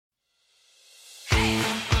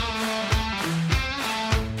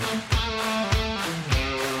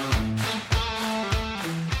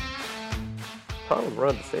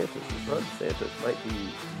Ron DeSantis is Ron DeSantis might be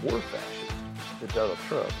more fascist than Donald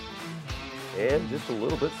Trump, and just a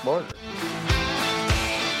little bit smarter.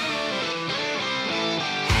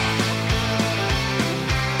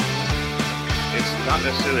 It's not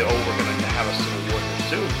necessarily, we're going to have a civil war here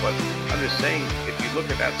soon, but I'm just saying, if you look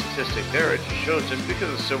at that statistic there, it just shows just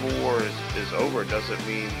because the Civil War is over doesn't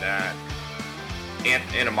mean that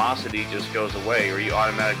animosity just goes away, or you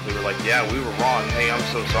automatically were like, yeah, we were wrong. Hey, I'm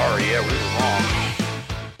so sorry. Yeah, we were wrong.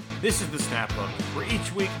 This is the Snap Hook, where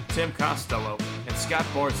each week Tim Costello and Scott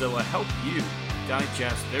Barzilla help you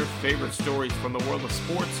digest their favorite stories from the world of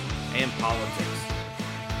sports and politics.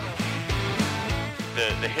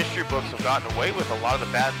 The history books have gotten away with a lot of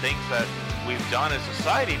the bad things that we've done as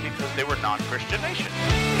society because they were non-Christian nations.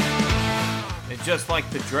 And just like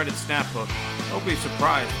the dreaded Snap Hook, don't be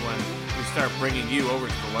surprised when we start bringing you over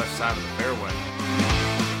to the left side of the fairway.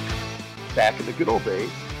 Back in the good old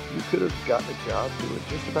days, you could have gotten a job doing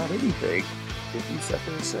just about anything if you sat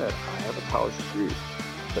there and said, I have a college degree.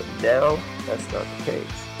 But now, that's not the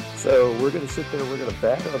case. So we're going to sit there, we're going to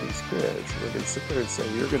bag on these kids. We're going to sit there and say,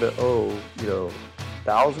 you're going to owe,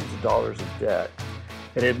 thousands of dollars in debt.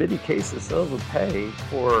 And in many cases, some of them pay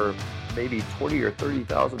for maybe $20,000 or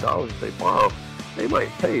 $30,000 if they borrow. They might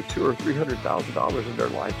pay $200,000 or $300,000 in their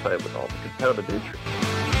lifetime with all the compounded interest.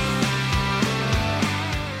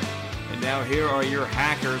 And now here are your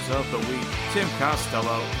hackers of the week, Tim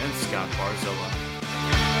Costello and Scott Barzilla.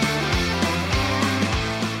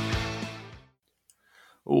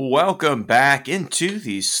 Welcome back into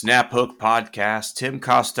the Snap Hook podcast. Tim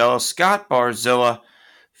Costello, Scott Barzilla,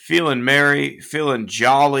 feeling merry, feeling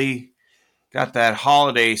jolly, got that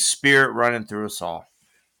holiday spirit running through us all.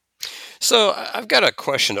 So I've got a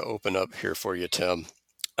question to open up here for you, Tim.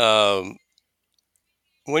 When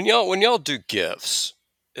y'all do gifts,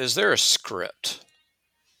 is there a script?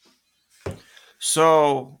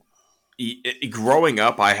 So growing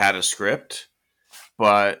up, I had a script,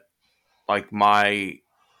 but like my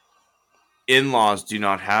in-laws do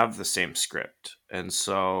not have the same script, and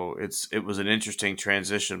so it was an interesting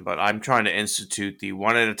transition. But I'm trying to institute the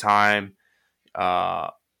one at a time,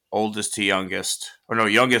 oldest to youngest, or no,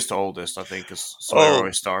 youngest to oldest, I think is so it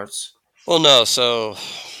always starts. Well, no. So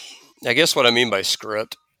I guess what I mean by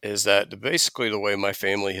script is that basically the way my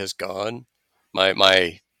family has gone,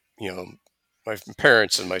 my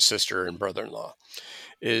parents and my sister and brother-in-law,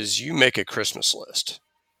 is you make a Christmas list,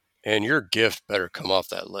 and your gift better come off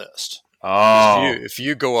that list. Oh, if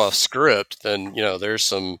you go off script, then there's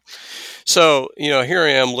some. So here I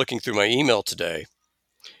am looking through my email today,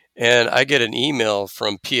 and I get an email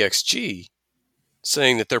from PXG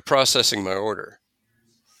saying that they're processing my order.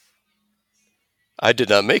 I did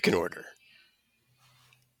not make an order.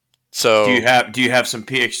 So do you have some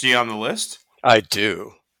PXG on the list? I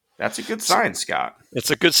do. That's a good sign, Scott. It's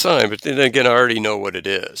a good sign, but then again, I already know what it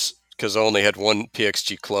is because I only had one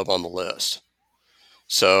PXG club on the list.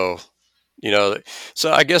 So,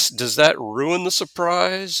 so I guess, does that ruin the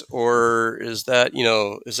surprise, or is that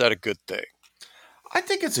a good thing? I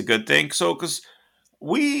think it's a good thing. So, because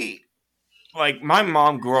my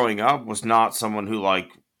mom growing up was not someone who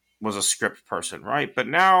was a script person, right? But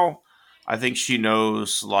now I think she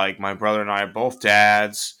knows, my brother and I are both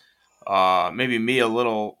dads. Maybe me a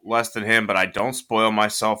little less than him, but I don't spoil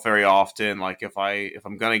myself very often. Like if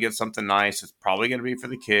I'm gonna get something nice, it's probably gonna be for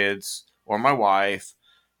the kids or my wife.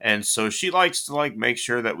 And so she likes to make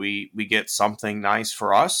sure that we get something nice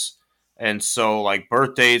for us. And so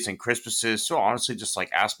birthdays and Christmases, she'll honestly just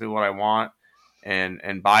ask me what I want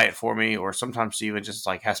and buy it for me, or sometimes she even just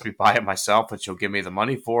has me buy it myself, but she'll give me the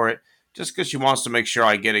money for it just because she wants to make sure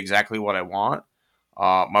I get exactly what I want.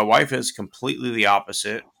 My wife is completely the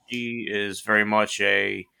opposite. She is very much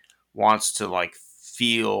wants to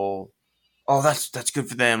feel, oh, that's good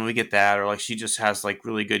for them, we get that, or she just has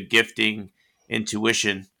really good gifting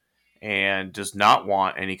intuition and does not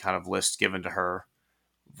want any kind of list given to her.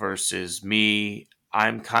 Versus me,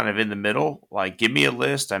 I'm kind of in the middle. Give me a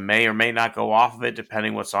list. I may or may not go off of it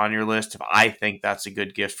depending what's on your list if I think that's a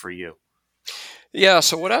good gift for you. Yeah,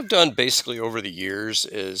 so what I've done basically over the years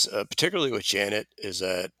is, particularly with Janet, is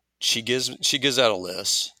that she gives out a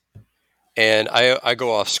list, and I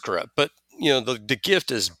go off script. But the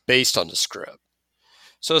gift is based on the script,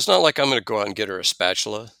 so it's not like I'm going to go out and get her a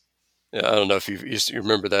spatula. I don't know if you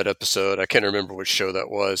remember that episode. I can't remember which show that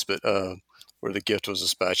was, but where the gift was a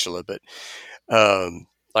spatula. But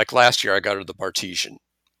last year, I got her the Bartesian.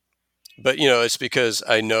 But it's because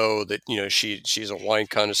I know that she's a wine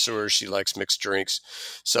connoisseur. She likes mixed drinks,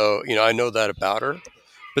 so I know that about her.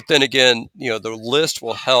 But then again, the list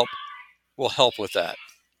will help with that.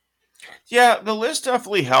 Yeah, the list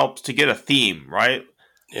definitely helps to get a theme, right?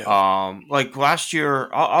 Yeah. Like last year,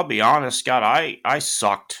 I'll be honest, Scott, I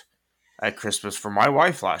sucked at Christmas for my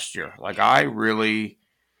wife last year. Like I really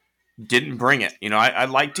didn't bring it. I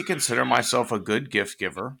like to consider myself a good gift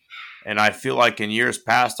giver, and I feel like in years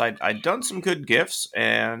past I'd done some good gifts,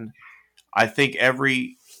 and I think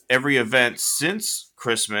every event since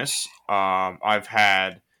Christmas, I've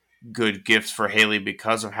had good gifts for Haley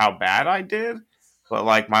because of how bad I did. But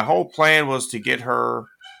like my whole plan was to get her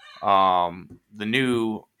the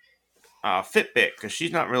new Fitbit because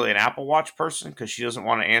she's not really an Apple Watch person because she doesn't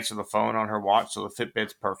want to answer the phone on her watch, so the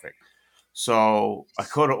Fitbit's perfect. So I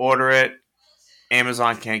go to order it.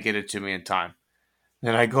 Amazon can't get it to me in time.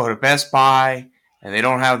 Then I go to Best Buy, and they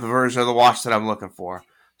don't have the version of the watch that I'm looking for.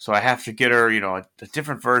 So I have to get her, a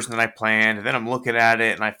different version than I planned. And then I'm looking at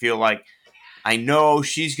it, and I feel like I know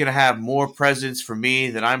she's gonna have more presents for me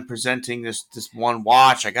than I'm presenting this one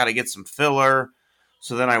watch. I got to get some filler.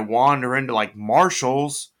 So then I wander into like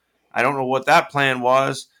Marshalls. I don't know what that plan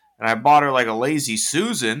was, and I bought her like a Lazy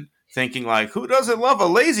Susan, thinking like, who doesn't love a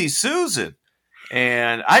Lazy Susan?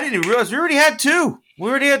 And I didn't even realize we already had two. We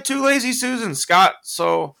already had two Lazy Susans, Scott.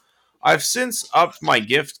 So I've since upped my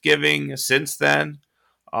gift giving since then.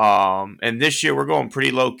 And this year we're going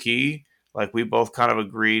pretty low key. Like we both kind of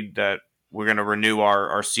agreed that we're going to renew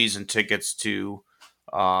our season tickets to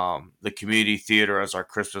the community theater as our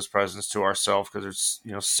Christmas presents to ourselves because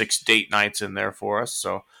there's 6 date nights in there for us.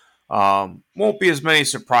 So won't be as many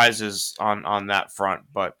surprises on that front,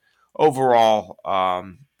 but overall,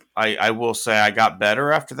 I will say I got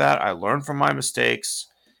better after that. I learned from my mistakes,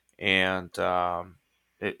 and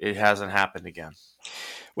it hasn't happened again.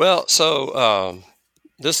 Well, so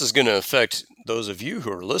this is going to affect those of you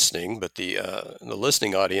who are listening, but the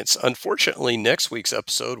listening audience, unfortunately, next week's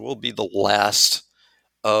episode will be the last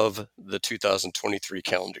of the 2023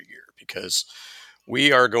 calendar year because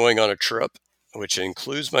we are going on a trip, which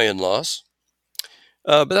includes my in-laws.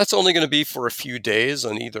 But that's only going to be for a few days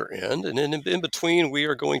on either end. And then in between, we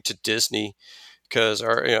are going to Disney because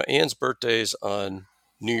our Anne's birthday's on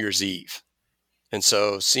New Year's Eve. And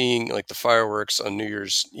so seeing like the fireworks on New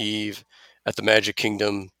Year's Eve at the Magic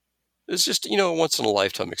Kingdom is just, a once in a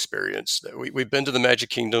lifetime experience. We've been to the Magic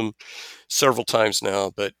Kingdom several times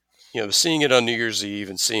now, but, seeing it on New Year's Eve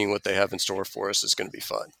and seeing what they have in store for us is going to be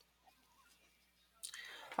fun.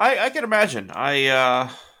 I can imagine.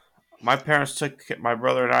 My parents took my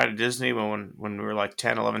brother and I to Disney when we were like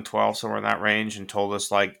 10, 11, 12, somewhere in that range, and told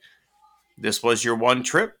us like, this was your one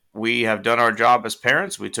trip. We have done our job as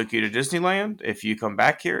parents. We took you to Disneyland. If you come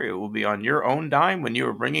back here, it will be on your own dime when you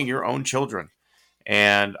are bringing your own children.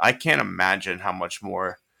 And I can't imagine how much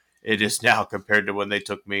more it is now compared to when they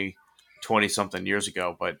took me 20-something years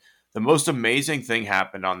ago. But the most amazing thing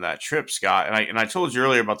happened on that trip, Scott. And I told you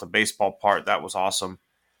earlier about the baseball part. That was awesome.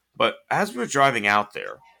 But as we were driving out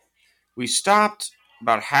there, we stopped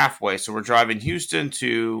about halfway. So we're driving Houston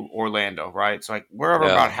to Orlando, right? So like wherever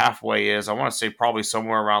about halfway is, I want to say probably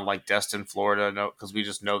somewhere around like Destin, Florida, because we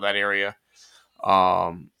just know that area.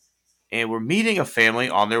 And we're meeting a family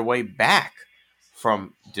on their way back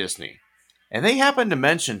from Disney. And they happened to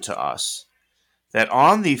mention to us that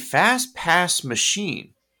on the Fast Pass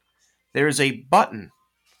machine, there is a button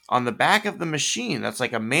on the back of the machine that's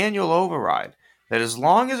like a manual override that as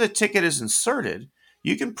long as a ticket is inserted,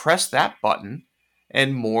 you can press that button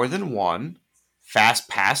and more than one Fast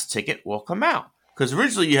Pass ticket will come out. Because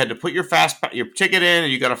originally you had to put your ticket in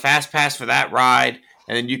and you got a Fast Pass for that ride,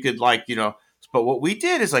 and then you could but what we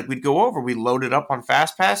did is like we'd go over, we loaded up on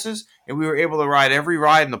Fast Passes, and we were able to ride every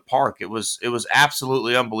ride in the park. It was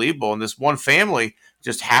absolutely unbelievable. And this one family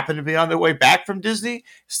just happened to be on their way back from Disney,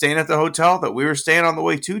 staying at the hotel that we were staying on the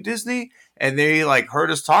way to Disney, and they like heard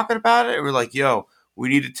us talking about it, and we're like, yo, we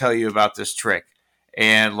need to tell you about this trick.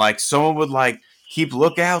 And like someone would like keep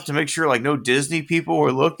lookout to make sure like no Disney people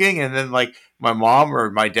were looking, and then like my mom or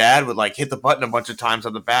my dad would like hit the button a bunch of times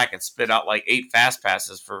on the back and spit out like 8 Fast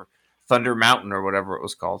Passes for Thunder Mountain or whatever it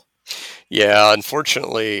was called. Yeah,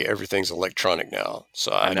 unfortunately, everything's electronic now,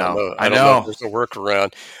 so I don't know. I don't know if there's a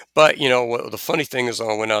workaround. But the funny thing is, when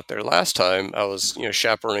I went out there last time, I was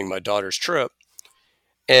chaperoning my daughter's trip,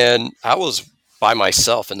 and I was by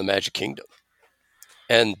myself in the Magic Kingdom,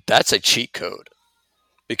 and that's a cheat code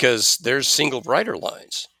because there's single rider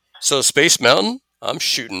lines. So Space Mountain, I'm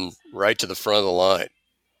shooting right to the front of the line,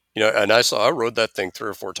 and I rode that thing 3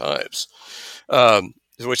 or 4 times.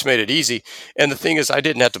 Which made it easy. And the thing is, I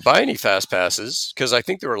didn't have to buy any Fast Passes because I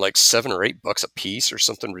think they were like $7 or $8 a piece or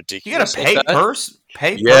something ridiculous. You got to pay per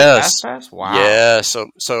Fast Pass? Wow. Yeah.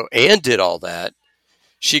 So Anne did all that.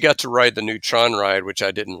 She got to ride the new Tron ride, which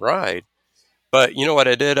I didn't ride. But you know what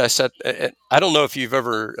I did? I said, I don't know if you've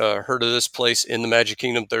ever heard of this place in the Magic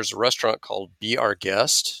Kingdom. There's a restaurant called Be Our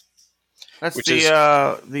Guest, That's which is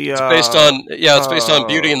the it's based on it's based on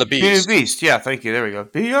Beauty and the Beauty and the Beast. Beast. Yeah, thank you. There we go.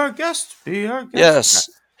 Be our guest. Be our guest. Yes.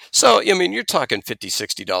 So I mean, you're talking $50,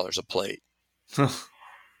 $60 a plate.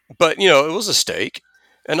 But it was a steak,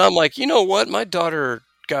 and I'm like, you know what? My daughter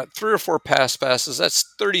got 3 or 4 passes. That's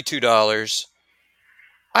 $32.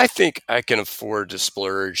 I think I can afford to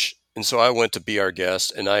splurge. And so I went to Be Our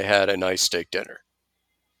Guest, and I had a nice steak dinner.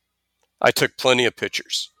 I took plenty of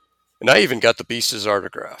pictures, and I even got the Beast's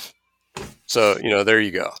autograph. So there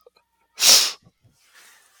you go.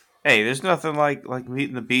 Hey, there's nothing like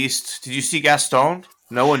meeting the Beast. Did you see Gaston?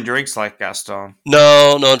 No one drinks like Gaston.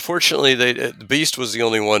 No. Unfortunately, the Beast was the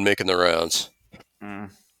only one making the rounds.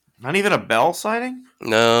 Mm. Not even a Bell sighting?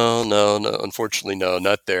 No. Unfortunately, no,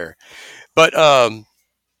 not there. But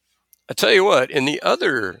I tell you what, in the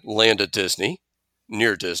other land of Disney,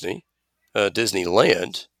 near Disney,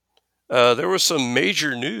 Disneyland, there was some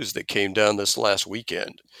major news that came down this last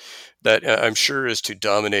weekend that I'm sure is to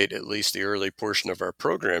dominate at least the early portion of our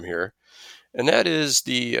program here, and that is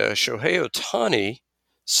the Shohei Ohtani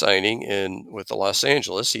signing in with the Los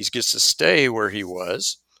Angeles. He gets to stay where he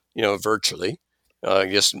was, virtually. I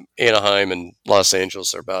guess Anaheim and Los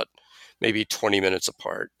Angeles are about maybe 20 minutes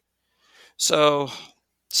apart. So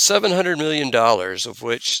 $700 million, of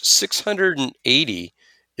which 680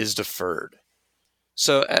 is deferred.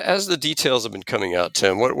 So as the details have been coming out,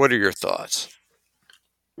 Tim, what are your thoughts?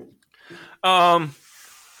 I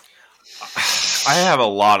have a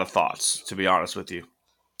lot of thoughts, to be honest with you.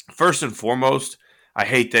 First and foremost, I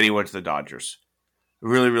hate that he went to the Dodgers.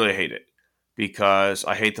 Really, really hate it. Because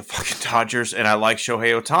I hate the fucking Dodgers and I like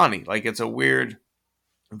Shohei Ohtani. Like, it's a weird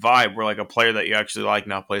vibe where, like, a player that you actually like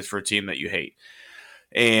now plays for a team that you hate.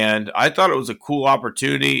 And I thought it was a cool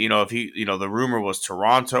opportunity. If the rumor was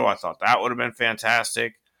Toronto, I thought that would have been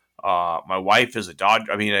fantastic. My wife is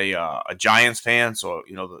a Giants fan, so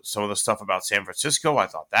some of the stuff about San Francisco, I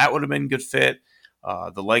thought that would have been a good fit.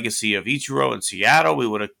 The legacy of Ichiro in Seattle, we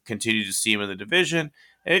would have continued to see him in the division.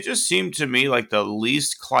 And it just seemed to me like the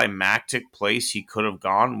least climactic place he could have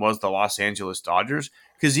gone was the Los Angeles Dodgers.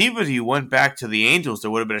 Because even if he went back to the Angels,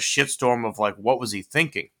 there would have been a shitstorm of like, what was he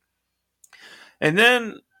thinking? And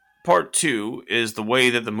then part two is the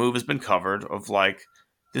way that the move has been covered of like,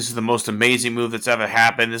 this is the most amazing move that's ever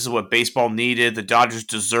happened. This is what baseball needed. The Dodgers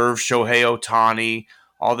deserve Shohei Ohtani,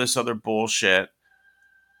 all this other bullshit.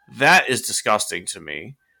 That is disgusting to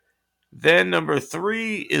me. Then number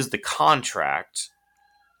three is the contract.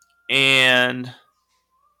 And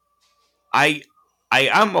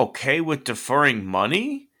I'm okay with deferring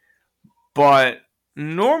money, but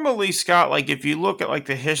normally, Scott, like if you look at like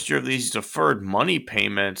the history of these deferred money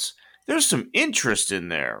payments, there's some interest in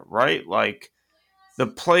there, right? Like the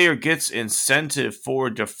player gets incentive for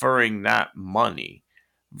deferring that money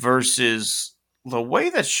versus the way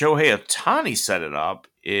that Shohei Ohtani set it up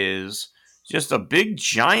is just a big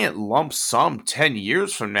giant lump sum 10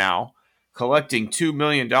 years from now collecting $2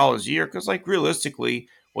 million a year. Because like realistically,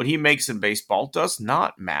 what he makes in baseball does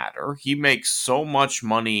not matter. He makes so much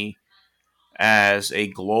money as a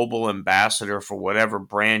global ambassador for whatever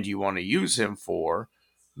brand you want to use him for,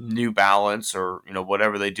 New Balance or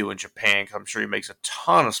whatever they do in Japan. I'm sure he makes a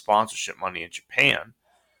ton of sponsorship money in Japan.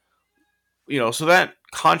 So that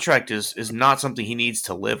contract is not something he needs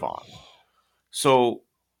to live on. So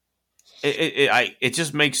it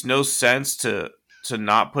just makes no sense to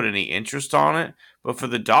not put any interest on it. But for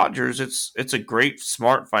the Dodgers, it's a great,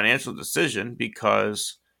 smart financial decision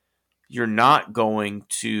because you're not going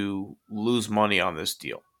to lose money on this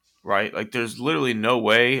deal, right? Like there's literally no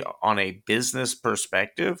way on a business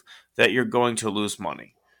perspective that you're going to lose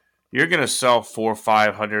money. You're going to sell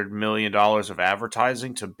 $400-500 million of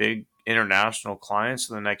advertising to big international clients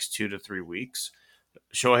in the next 2 to 3 weeks.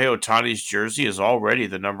 Shohei Ohtani's jersey is already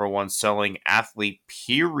the number one selling athlete,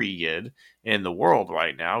 period, in the world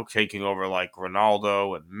right now, taking over like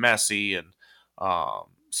Ronaldo and Messi and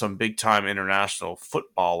some big time international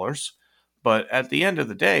footballers. But at the end of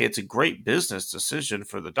the day, it's a great business decision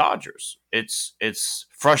for the Dodgers. It's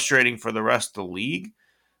frustrating for the rest of the league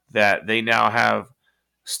that they now have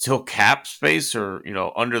still cap space or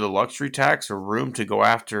under the luxury tax or room to go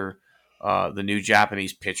after the new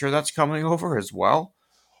Japanese pitcher that's coming over as well.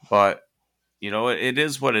 But it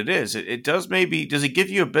is what it is. It does it give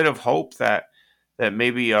you a bit of hope that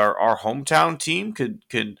maybe our hometown team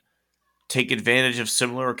could take advantage of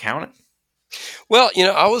similar accounting? Well,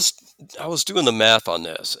 I was doing the math on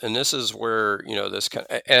this, and this is where this kind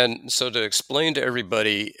of, and so to explain to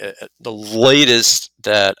everybody, the latest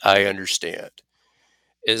that I understand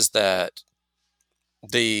is that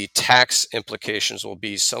the tax implications will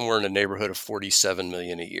be somewhere in the neighborhood of $47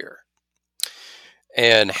 million a year.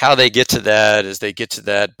 And how they get to that is they get to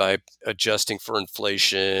that by adjusting for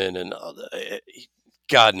inflation and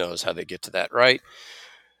God knows how they get to that, right?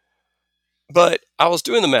 But I was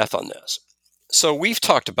doing the math on this. So we've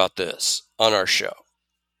talked about this on our show.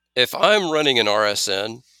 If I'm running an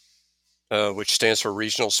RSN, which stands for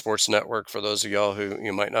Regional Sports Network, for those of y'all who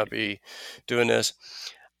you might not be doing this,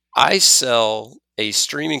 I sell a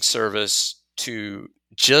streaming service to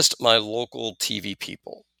just my local TV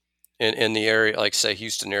people in the area, like say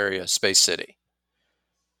Houston area, Space City.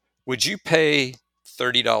 Would you pay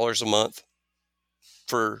 $30 a month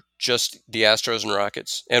for just the Astros and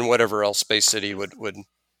Rockets and whatever else Space City would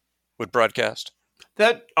broadcast?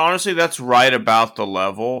 That honestly, that's right about the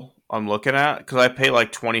level I'm looking at, because I pay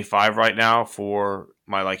like 25 right now for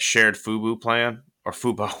my like shared Fubo plan or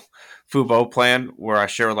Fubo plan, where I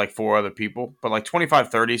share with like 4 other people. But like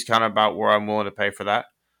 25-30 is kind of about where I'm willing to pay for that.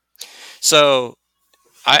 So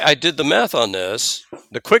I did the math on this,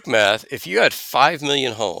 the quick math. If you had 5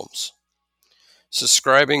 million homes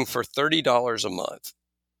subscribing for $30 a month,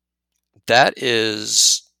 that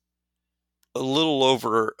is a little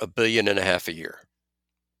over $1.5 billion a year.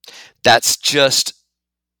 That's just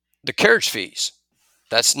the carriage fees.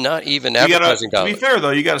 That's not even advertising dollars. To be fair,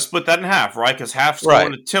 though, you got to split that in half, right? Because half's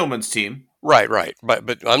going to Tillman's team. Right.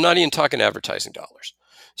 But I'm not even talking advertising dollars.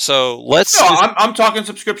 So let's. No, I'm talking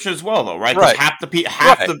subscription as well, though, right? Right. Half the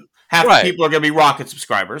people are going to be Rocket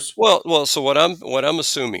subscribers. Well. So what I'm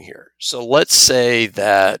assuming here. So let's say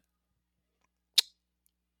that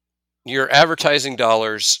your advertising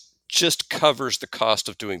dollars just covers the cost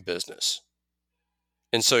of doing business,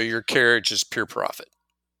 and so your carriage is pure profit.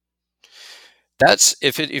 That's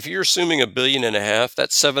if you're assuming $1.5 billion,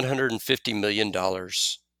 that's $750 million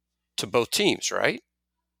to both teams, right?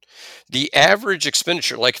 The average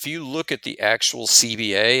expenditure, like if you look at the actual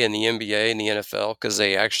CBA and the NBA and the NFL, because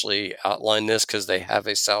they actually outline this because they have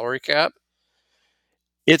a salary cap,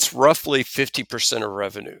 it's roughly 50% of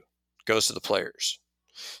revenue goes to the players.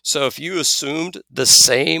 So if you assumed the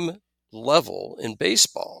same level in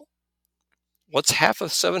baseball, what's half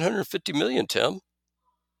of 750 million, Tim?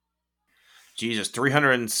 Jesus,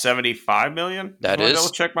 375 million? That is. Double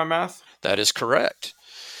check my math. That is correct.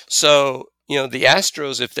 So, the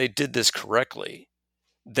Astros, if they did this correctly,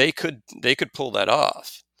 they could pull that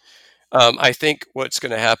off. I think what's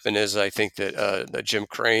going to happen is I think that Jim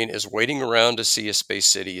Crane is waiting around to see if Space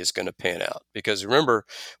City is going to pan out. Because remember,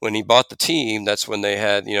 when he bought the team, that's when they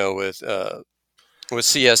had, with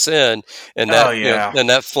CSN, and that and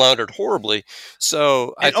that floundered horribly.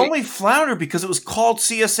 So it only floundered because it was called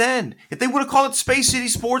CSN. If they would have called it Space City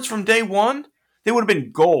Sports from day one, they would have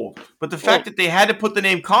been gold. But the fact that they had to put the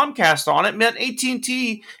name Comcast on it meant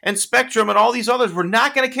AT&T and Spectrum and all these others were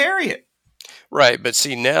not going to carry it. Right, but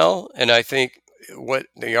see now, and I think what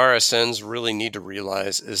the RSNs really need to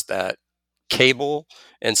realize is that cable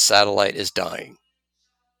and satellite is dying.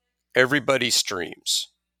 Everybody streams.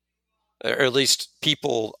 Or at least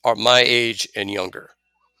people are my age and younger.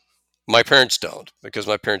 My parents don't, because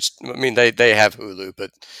my parents, they have Hulu,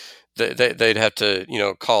 but they'd have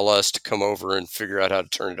to, call us to come over and figure out how to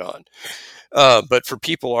turn it on. But for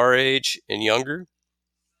people our age and younger,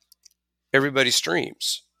 everybody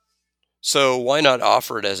streams. So why not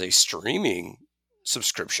offer it as a streaming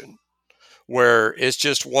subscription, where it's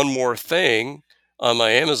just one more thing on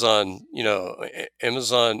my Amazon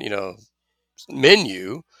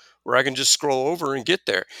menu, where I can just scroll over and get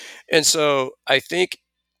there. And so I think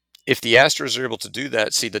if the Astros are able to do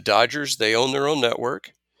that, see, the Dodgers, they own their own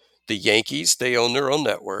network. The Yankees, they own their own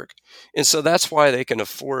network. And so that's why they can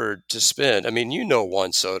afford to spend.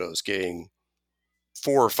 Juan Soto's getting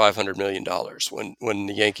 $400 or $500 million when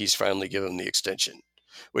the Yankees finally give him the extension,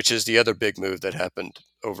 which is the other big move that happened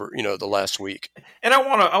over, the last week. And I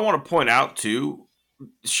want to point out too,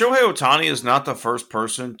 Shohei Ohtani is not the first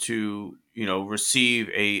person to receive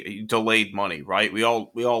a delayed money, right? We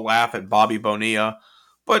all laugh at Bobby Bonilla,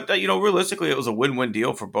 but realistically, it was a win-win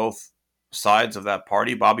deal for both sides of that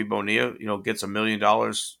party. Bobby Bonilla, gets $1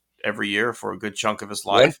 million every year for a good chunk of his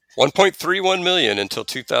life, 1.31 million until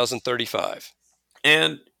 2035.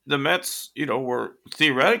 And the Mets, were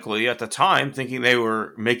theoretically at the time thinking they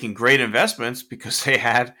were making great investments because they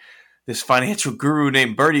had this financial guru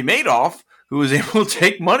named Bernie Madoff, who was able to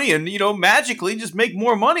take money and, magically just make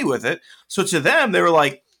more money with it. So to them, they were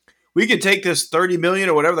like, we can take this $30 million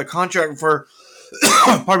or whatever the contract for,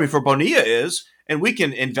 for Bonilla is, and we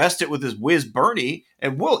can invest it with this whiz Bernie,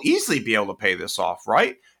 and we'll easily be able to pay this off,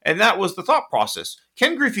 right? And that was the thought process.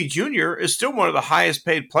 Ken Griffey Jr. is still one of the highest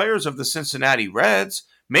paid players of the Cincinnati Reds,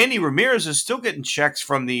 Manny Ramirez is still getting checks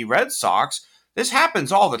from the Red Sox. This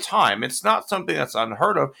happens all the time. It's not something that's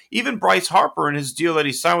unheard of. Even Bryce Harper in his deal that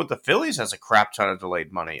he signed with the Phillies has a crap ton of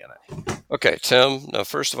delayed money in it. Okay, Tim. Now,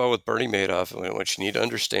 first of all, with Bernie Madoff, what you need to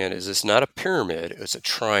understand is it's not a pyramid; it's a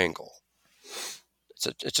triangle.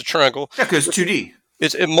 It's a triangle. Yeah, because 2D.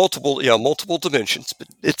 It's in multiple dimensions, but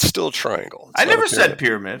it's still a triangle. It's I never said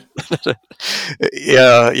pyramid.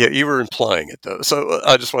 Yeah, you were implying it though, so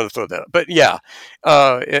I just want to throw that out. But yeah,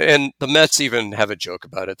 and the Mets even have a joke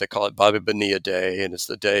about it. They call it Bobby Bonilla Day, and it's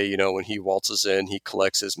the day when he waltzes in, he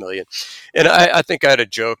collects his million. And I think I had a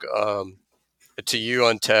joke to you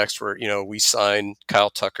on text where we sign Kyle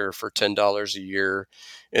Tucker for $10 a year,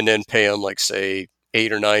 and then pay him like say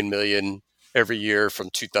 8 or 9 million every year from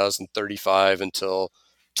 2035 until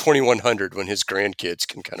 2100 when his grandkids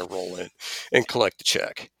can kind of roll in and collect the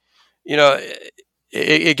check.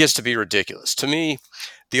 It gets to be ridiculous. To me,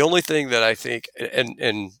 the only thing that I think,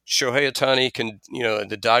 and Shohei Ohtani can,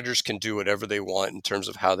 the Dodgers can do whatever they want in terms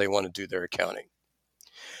of how they want to do their accounting.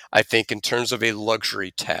 I think in terms of a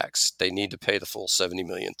luxury tax, they need to pay the full $70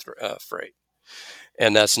 million freight,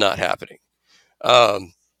 and that's not happening.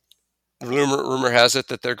 Rumor has it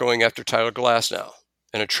that they're going after Tyler Glass now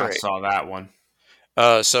in a trade. I saw that one.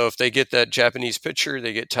 So if they get that Japanese pitcher,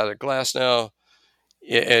 they get Tyler Glass now.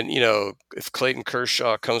 And, if Clayton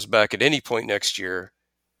Kershaw comes back at any point next year,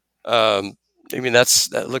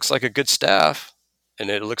 that looks like a good staff.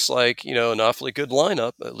 And it looks like, an awfully good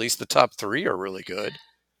lineup. At least the top three are really good.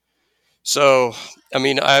 So,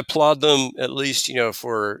 I applaud them at least, and I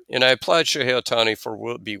applaud Shohei Ohtani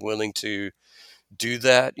for be willing to do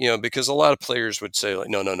that, because a lot of players would say like,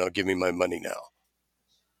 no, give me my money now.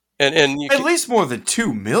 And at least more than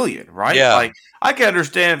 $2 million, right? Yeah. Like I can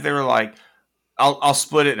understand if they were like, I'll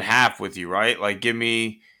split it in half with you, right? Like give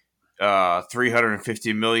me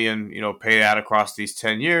 $350 million, paid out across these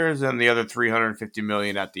 10 years, and the other $350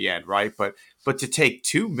 million at the end, right? But to take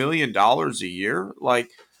 $2 million a year, like,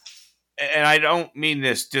 and I don't mean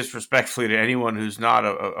this disrespectfully to anyone who's not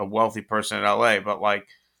a wealthy person in LA, but like,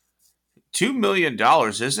 $2 million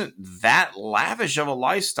isn't that lavish of a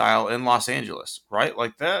lifestyle in Los Angeles, right?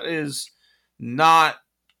 Like that is not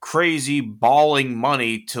crazy balling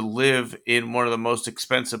money to live in one of the most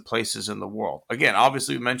expensive places in the world. Again,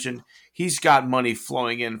 obviously we mentioned he's got money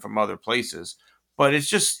flowing in from other places, but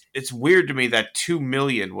it's weird to me that 2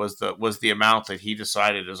 million was the amount that he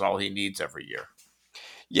decided is all he needs every year.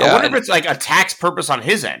 Yeah, I wonder if it's like a tax purpose on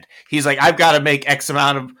his end. He's like, I've got to make X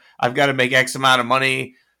amount of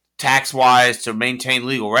money tax-wise to maintain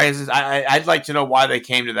legal rights. I'd like to know why they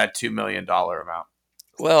came to that $2 million amount.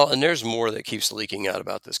 Well, and there's more that keeps leaking out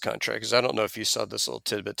about this contract, because I don't know if you saw this little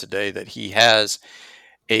tidbit today that he has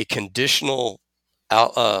a conditional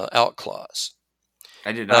out clause.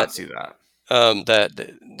 I did not see that.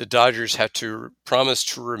 That the Dodgers have to promise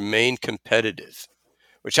to remain competitive,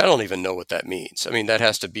 which I don't even know what that means. That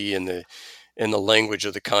has to be in the language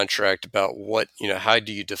of the contract about what, how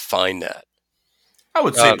do you define that? I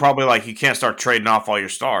would say probably like you can't start trading off all your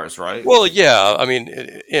stars, right? Well, yeah.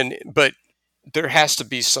 But there has to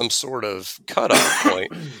be some sort of cutoff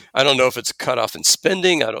point. I don't know if it's a cutoff in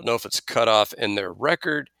spending. I don't know if it's a cutoff in their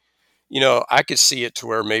record. I could see it to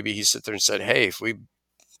where maybe he sit there and said, hey, if we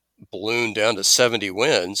balloon down to 70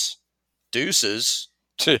 wins, deuces,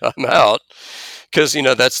 I'm out. Because,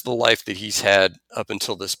 that's the life that he's had up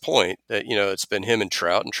until this point. That, it's been him and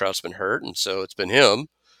Trout's been hurt, and so it's been him.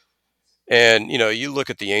 And, you look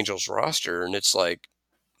at the Angels roster and it's like,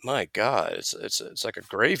 my God, it's like a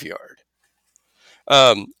graveyard.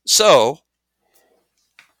 So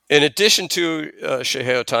in addition to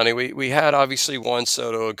Shohei Ohtani, we had obviously Juan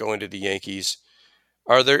Soto going to the Yankees.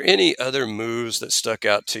 Are there any other moves that stuck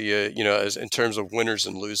out to you, as in terms of winners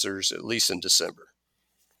and losers, at least in December?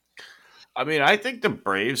 I think the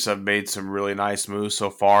Braves have made some really nice moves so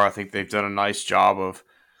far. I think they've done a nice job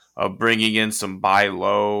of bringing in some buy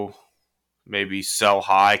low, maybe sell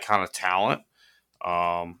high kind of talent.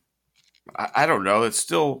 I don't know. It's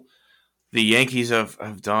still the Yankees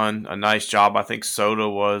have done a nice job. I think Soto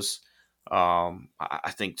was a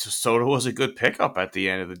good pickup at the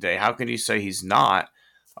end of the day. How can you say he's not?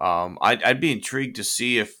 I'd be intrigued to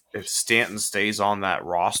see if Stanton stays on that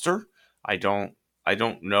roster. I don't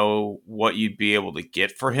know what you'd be able to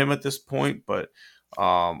get for him at this point, but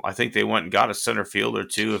I think they went and got a center fielder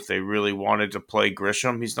too if they really wanted to play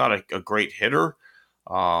Grisham. He's not a great hitter.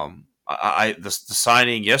 The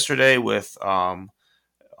signing yesterday with Hung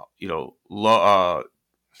Lo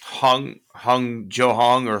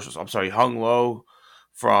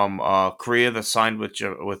from Korea that signed with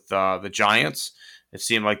the Giants. It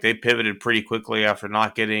seemed like they pivoted pretty quickly after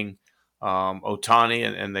not getting Otani,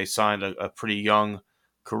 and they signed a pretty young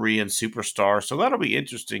Korean superstar. So that'll be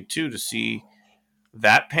interesting too to see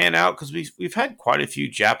that pan out, because we've had quite a few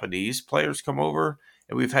Japanese players come over,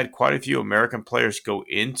 and we've had quite a few American players go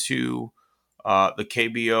into the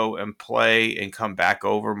KBO and play and come back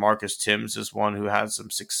over. Marcus Timms is one who had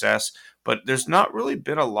some success, but there's not really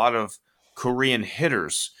been a lot of Korean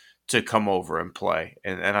hitters to come over and play.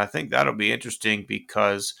 And I think that'll be interesting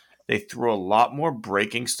because they throw a lot more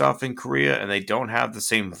breaking stuff in Korea, and they don't have the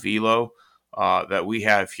same velo that we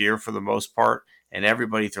have here for the most part. And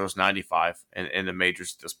everybody throws 95 in the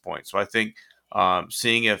majors at this point. So I think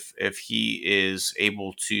seeing if he is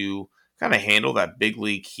able to kind of handle that big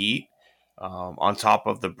league heat on top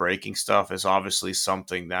of the breaking stuff is obviously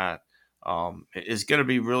something that is going to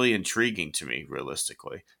be really intriguing to me.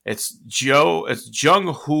 Realistically, it's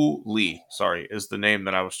Jung Hoo Lee. Sorry, is the name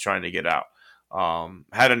that I was trying to get out.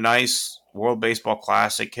 Had a nice World Baseball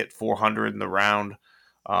Classic, hit 400 in the round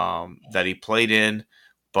that he played in,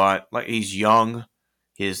 but like he's young.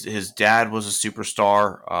 His dad was a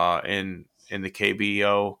superstar in the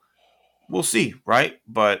KBO. We'll see, right?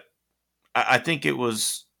 But I think it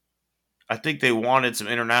was. I think they wanted some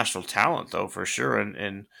international talent, though, for sure.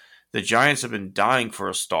 And the Giants have been dying for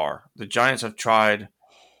a star. The Giants have tried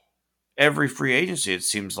every free agency, it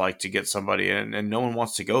seems like, to get somebody in, and no one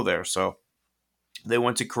wants to go there. So they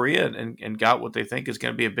went to Korea and got what they think is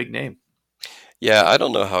going to be a big name. Yeah, I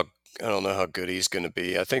don't know how good he's going to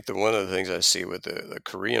be. I think that one of the things I see with the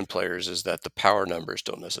Korean players is that the power numbers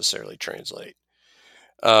don't necessarily translate.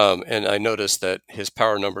 And I noticed that his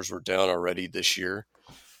power numbers were down already this year.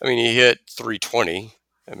 I mean, he hit 320.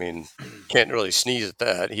 I mean, can't really sneeze at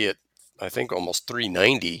that. He hit, I think, almost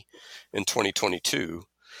 390 in 2022.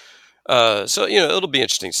 So it'll be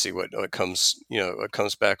interesting to see what comes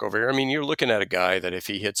back over here. I mean, you're looking at a guy that if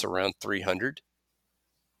he hits around 300,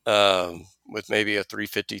 with maybe a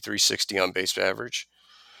 350, 360 on base average,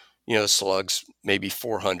 slugs maybe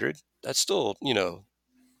 400. That's still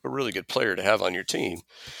a really good player to have on your team.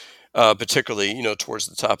 Particularly, towards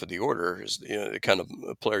the top of the order is the kind of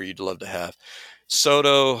player you'd love to have.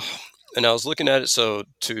 Soto, and I was looking at it, so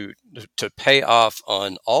to pay off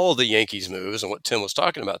on all the Yankees moves and what Tim was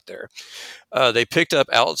talking about there, they picked up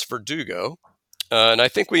Alex Verdugo, and I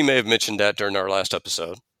think we may have mentioned that during our last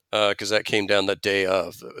episode because that came down the day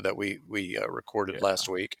of that we recorded last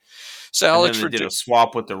week. So Alex and then they did a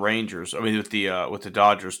swap with the Rangers. I mean, with the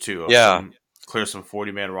Dodgers too. Yeah. Clear some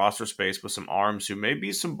 40-man roster space with some arms who may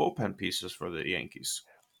be some bullpen pieces for the Yankees.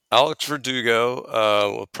 Alex Verdugo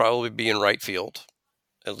will probably be in right field.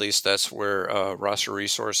 At least that's where Roster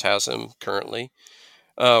Resource has him currently.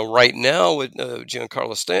 Right now with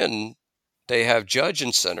Giancarlo Stanton, they have Judge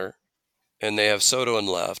in center, and they have Soto in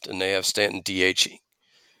left, and they have Stanton DHing.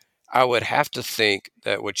 I would have to think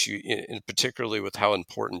that and particularly with how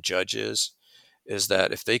important Judge is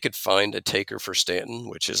that if they could find a taker for Stanton,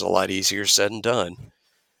 which is a lot easier said than done,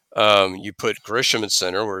 you put Grisham in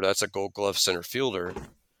center, where that's a Gold Glove center fielder.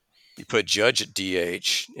 You put Judge at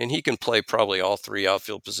DH, and he can play probably all three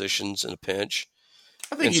outfield positions in a pinch.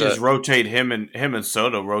 I think you just rotate him and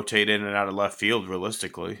Soto rotate in and out of left field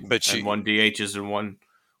realistically. But one DHs and one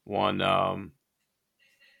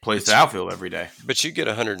plays the outfield every day. But you get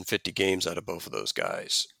 150 games out of both of those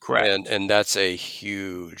guys. Correct. And that's a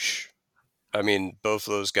huge. I mean, both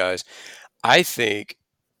of those guys. I think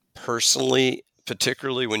personally,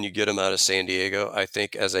 particularly when you get them out of San Diego, I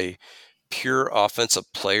think as a pure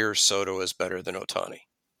offensive player, Soto is better than Otani.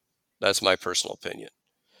 That's my personal opinion.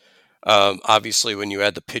 Obviously, when you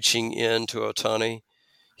add the pitching in to Otani,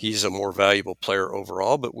 he's a more valuable player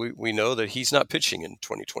overall, but we know that he's not pitching in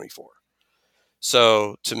 2024.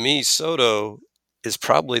 So to me, Soto is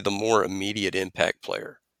probably the more immediate impact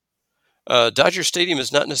player. Dodger Stadium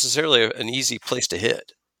is not necessarily an easy place to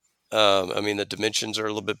hit. I mean, the dimensions are a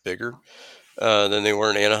little bit bigger than they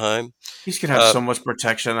were in Anaheim. He's gonna have so much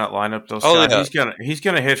protection in that lineup. Those guys. Yeah. He's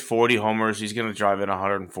gonna hit 40 homers. He's gonna drive in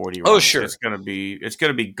 140 runs. Oh, sure. It's gonna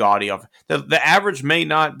be gaudy. The average may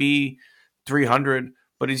not be 300,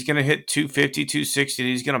 but he's gonna hit 250, 260.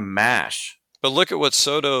 He's gonna mash. But look at what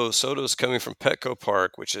Soto's coming from Petco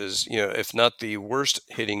Park, which is, if not the worst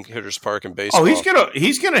hitters park in baseball. Oh,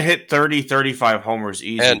 he's gonna hit 30, 35 homers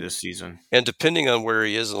easy this season. And depending on where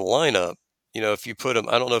he is in the lineup, if you put him,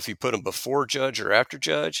 I don't know if you put him before Judge or after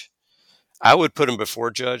Judge. I would put him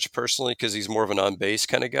before Judge personally because he's more of an on-base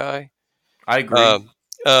kind of guy. I agree.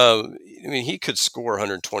 I mean, he could score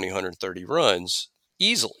 120, 130 runs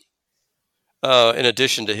easily. In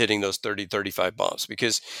addition to hitting those 30, 35 bombs,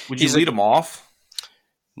 because would you lead him off?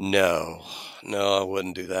 No, I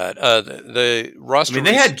wouldn't do that. The roster. I mean,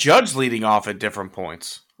 they had Judge leading off at different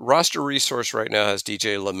points. roster resource right now has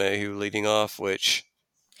DJ LeMahieu leading off, which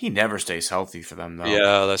He never stays healthy for them, though.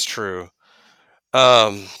 yeah, that's true.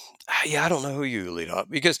 Um, yeah, I don't know who you lead off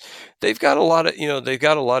because they've got a lot of they've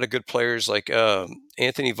got a lot of good players like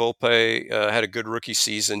Anthony Volpe had a good rookie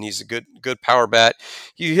season. He's a good power bat.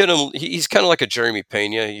 You hit him, he's kind of like a Jeremy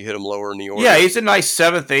Pena. You hit him lower in the Yeah, order. he's a nice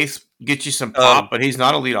seventh, eighth, get you some Um, pop, but he's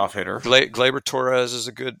not a leadoff hitter. Gleyber Torres is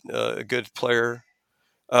a good player.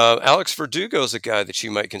 Alex Verdugo is a guy that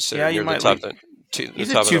you might consider Yeah, you near the might top like. the He's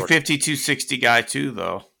a top of the order. 250, 260 guy too,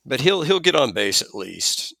 though. But he'll get on base at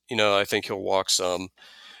least. I think he'll walk some.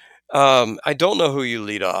 I don't know who you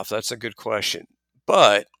lead off. That's a good question.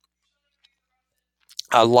 But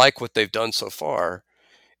I like what they've done so far.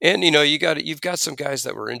 And you've got some guys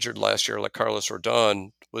that were injured last year, like Carlos Rodon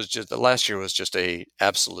was just last year was just a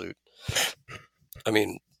absolute, I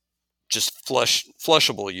mean, just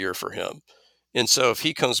flushable year for him. And so if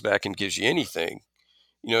he comes back and gives you anything,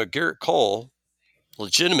 Garrett Cole,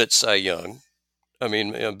 legitimate Cy Young, I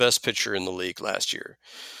mean, best pitcher in the league last year.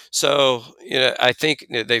 So, I think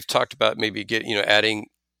they've talked about maybe adding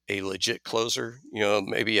a legit closer,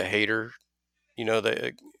 maybe a hater,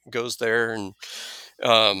 that goes there. And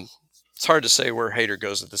it's hard to say where Hader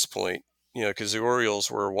goes at this point, because the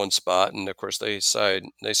Orioles were one spot. And of course they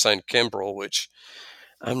signed Kimbrel, which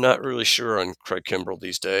I'm not really sure on Craig Kimbrel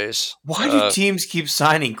these days. Why do teams keep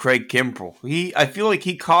signing Craig Kimbrel? I feel like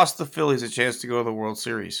he cost the Phillies a chance to go to the World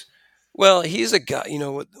Series. Well, he's a guy,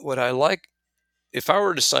 what I like, if I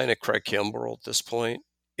were to sign a Craig Kimbrel at this point,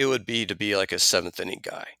 it would be to be like a seventh inning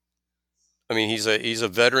guy. I mean, he's a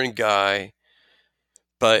veteran guy,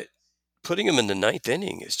 but putting him in the ninth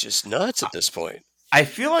inning is just nuts at this point. I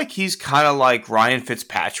feel like he's kind of like Ryan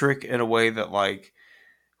Fitzpatrick in a way that, like,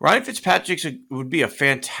 Ryan Fitzpatrick would be a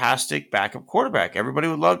fantastic backup quarterback. Everybody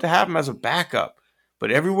would love to have him as a backup.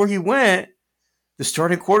 But everywhere he went, the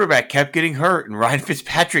starting quarterback kept getting hurt, and Ryan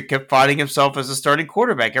Fitzpatrick kept finding himself as a starting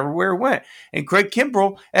quarterback everywhere he went. And Craig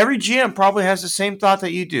Kimbrel, every GM probably has the same thought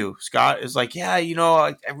that you do. Scott is like, yeah,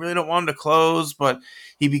 I really don't want him to close, but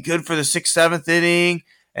he'd be good for the 6th, 7th inning.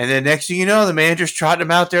 And then next thing you know, the manager's trotting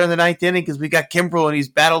him out there in the 9th inning because we got Kimbrel and he's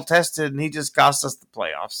battle tested and he just cost us the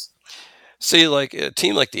playoffs. See, like a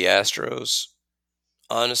team like the Astros,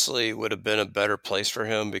 honestly, would have been a better place for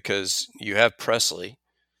him because you have Presley.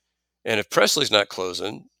 And if Presley's not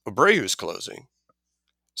closing, Abreu's closing.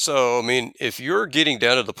 So, I mean, if you're getting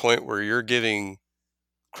down to the point where you're giving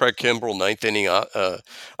Craig Kimbrel ninth inning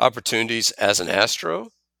opportunities as an Astro,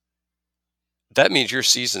 that means your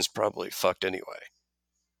season's probably fucked anyway.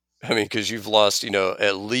 I mean, because you've lost,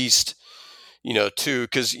 at least, two.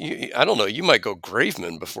 Because I don't know, you might go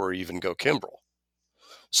Graveman before you even go Kimbrel.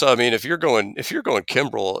 So, I mean, if you're going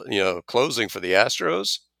Kimbrel, closing for the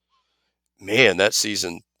Astros, man, that's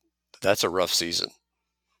a rough season.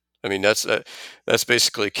 I mean, that's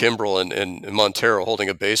basically Kimbrel and Montero holding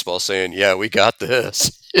a baseball saying, yeah, we got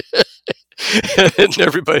this. And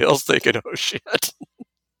everybody else thinking, oh, shit.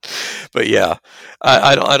 But yeah,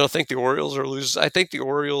 I don't think the Orioles are losers. I think the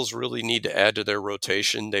Orioles really need to add to their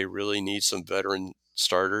rotation. They really need some veteran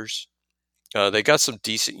starters. They got some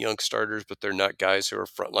decent young starters, but they're not guys who are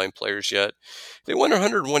frontline players yet. They won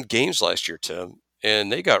 101 games last year, Tim,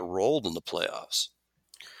 and they got rolled in the playoffs.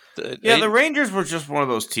 The Rangers were just one of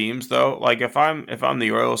those teams, though. Like if I'm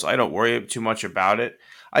the Orioles, I don't worry too much about it.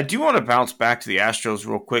 I do want to bounce back to the Astros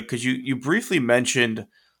real quick because you briefly mentioned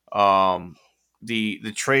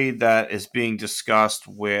the trade that is being discussed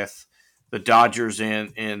with the Dodgers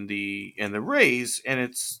and the Rays, and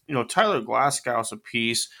it's Tyler Glasgow's a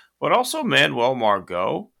piece, but also Manuel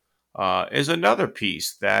Margot is another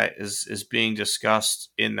piece that is being discussed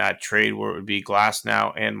in that trade where it would be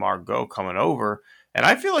Glasnow and Margot coming over. And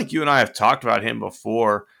I feel like you and I have talked about him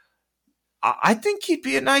before. I think he'd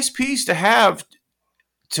be a nice piece to have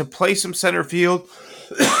to play some center field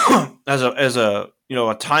as a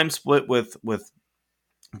time split with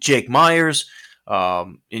Jake Myers.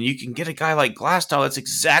 And you can get a guy like Glasnow. That's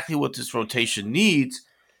exactly what this rotation needs.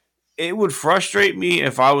 It would frustrate me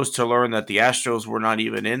if I was to learn that the Astros were not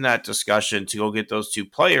even in that discussion to go get those two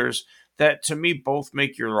players that, to me, both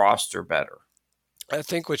make your roster better. I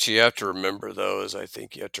think what you have to remember, though, is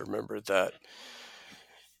that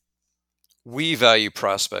we value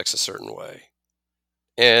prospects a certain way,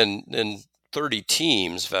 and 30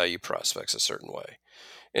 teams value prospects a certain way.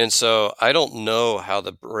 And so I don't know how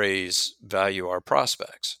the Rays value our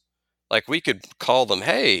prospects. Like we could call them,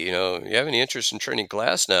 hey, you have any interest in training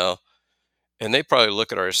Glasnow? And they probably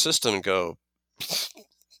look at our system and go,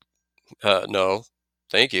 no,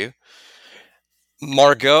 thank you.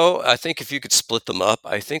 Margot, I think if you could split them up,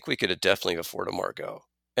 I think we could definitely afford a Margot.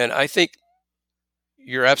 And I think,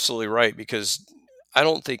 you're absolutely right, because I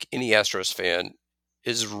don't think any Astros fan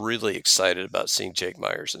is really excited about seeing Jake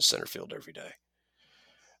Myers in center field every day.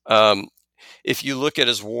 Um, if you look at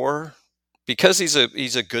his WAR, because he's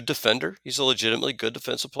a good defender, he's a legitimately good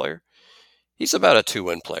defensive player. He's about a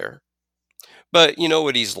 2-win player. But you know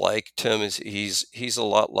what he's like, Tim, is he's a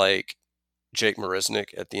lot like Jake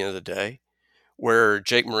Marisnick at the end of the day, where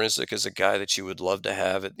Jake Marisnick is a guy that you would love to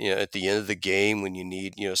have at the end of the game when you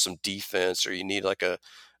need, some defense, or you need like a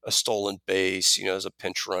stolen base, as a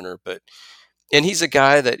pinch runner. And he's a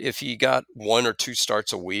guy that if he got 1 or 2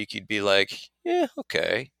 starts a week, you'd be like, yeah,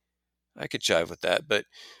 okay, I could jive with that. But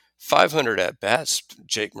 500 at bats,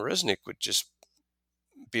 Jake Marisnick would just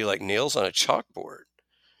be like nails on a chalkboard.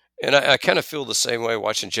 And I kind of feel the same way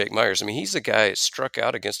watching Jake Myers. I mean, he's a guy that struck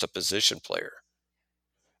out against a position player.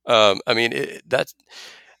 I mean, that's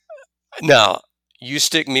now you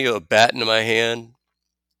stick me a bat into my hand,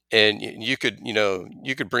 and you could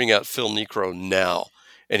bring out Phil Necro now,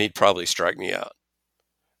 and he'd probably strike me out.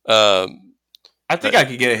 Um, I think but I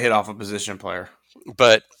could get a hit off a position player.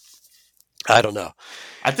 but I don't know.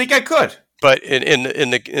 I think I could. But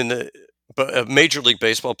but a Major League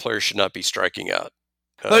Baseball player should not be striking out.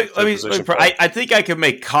 I think I could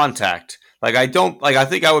make contact. Like I don't like. I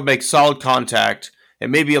think I would make solid contact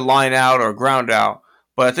and maybe a line out or a ground out.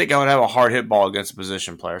 But I think I would have a hard hit ball against a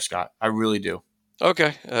position player, Scott. I really do.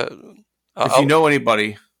 Okay. If you know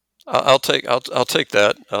anybody, I'll take that. I'll take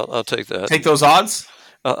that. Take those odds.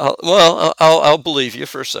 I'll believe you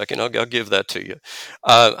for a second. I'll give that to you.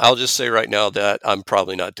 I'll just say right now that I'm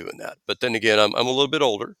probably not doing that. But then again, I'm a little bit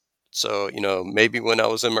older, so maybe when I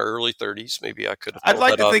was in my early 30s, maybe I could have. I'd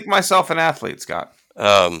like that to off. think myself an athlete, Scott.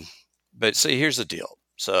 But see, here's the deal.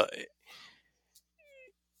 So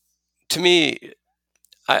to me,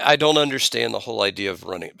 I don't understand the whole idea of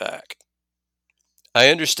running it back. I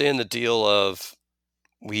understand the deal of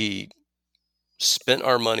we spent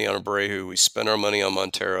our money on Abreu, we spent our money on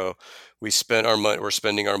Montero, we're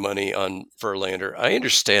spending our money on Verlander. I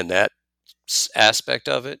understand that aspect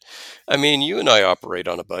of it. I mean, you and I operate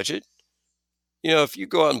on a budget. If you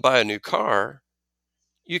go out and buy a new car,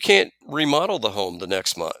 you can't remodel the home the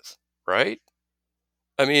next month, right?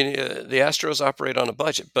 I mean, the Astros operate on a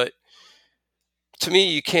budget, but to me,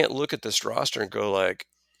 you can't look at this roster and go like,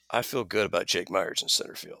 I feel good about Jake Myers in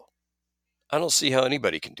center field. I don't see how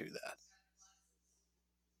anybody can do that.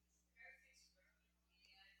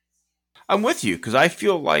 I'm with you because I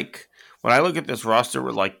feel like when I look at this roster,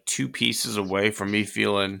 we're like 2 pieces away from me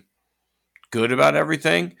feeling good about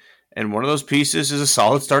everything. And one of those pieces is a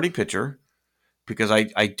solid starting pitcher because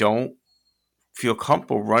I don't feel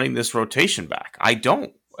comfortable running this rotation back. I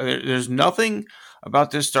don't. There's nothing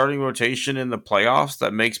about this starting rotation in the playoffs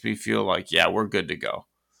that makes me feel like, yeah, we're good to go.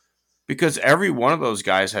 Because every one of those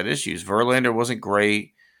guys had issues. Verlander wasn't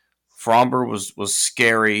great. Fromber was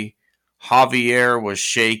scary. Javier was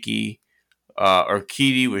shaky.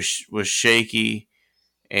 Urquidy was shaky.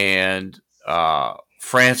 And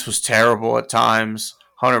France was terrible at times.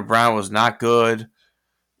 Hunter Brown was not good.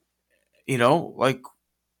 Like,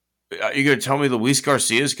 are you going to tell me Luis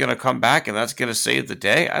Garcia is going to come back and that's going to save the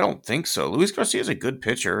day? I don't think so. Luis Garcia is a good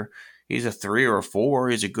pitcher. He's a 3 or a 4.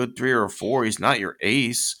 He's a good 3 or a 4. He's not your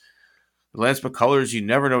ace. Lance McCullers, you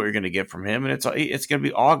never know what you're going to get from him, and it's going to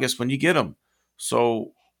be August when you get him.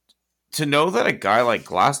 So to know that a guy like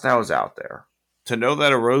Glasnow is out there, to know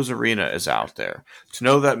that a Rosarina is out there, to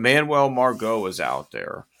know that Manuel Margot is out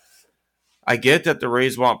there, I get that the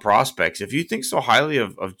Rays want prospects. If you think so highly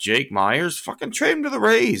of Jake Myers, fucking trade him to the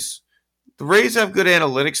Rays. The Rays have good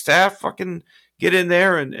analytics staff. Fucking get in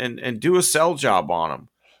there and do a sell job on him.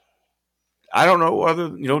 I don't know whether,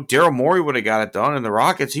 Daryl Morey would have got it done in the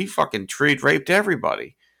Rockets. He fucking trade raped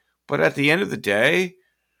everybody. But at the end of the day,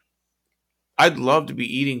 I'd love to be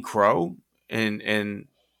eating crow in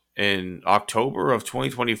October of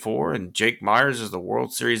 2024, and Jake Myers is the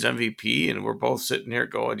World Series MVP, and we're both sitting here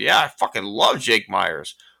going, yeah, I fucking love Jake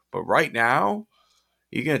Myers. But right now,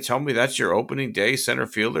 you're going to tell me that's your opening day center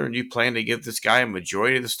fielder and you plan to give this guy a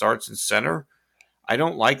majority of the starts in center? I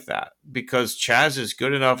don't like that because Chaz is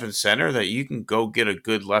good enough in center that you can go get a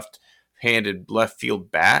good left-handed left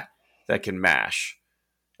field bat that can mash.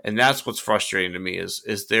 And that's what's frustrating to me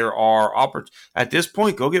is there are at this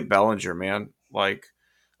point, go get Bellinger, man. Like,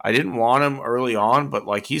 I didn't want him early on, but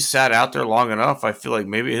like he's sat out there long enough. I feel like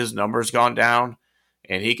maybe his number's gone down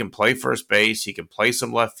and he can play first base. He can play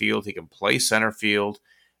some left field. He can play center field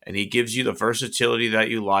and he gives you the versatility that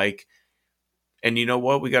you like. And you know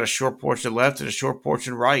what? We got a short portion left and a short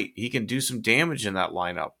portion right. He can do some damage in that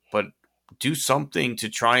lineup, but do something to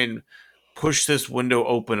try and push this window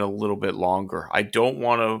open a little bit longer. I don't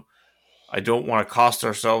want I don't want to cost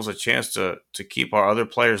ourselves a chance to keep our other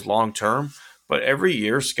players long term. But every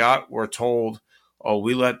year, Scott, we're told, oh,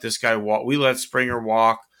 we let this guy walk, we let Springer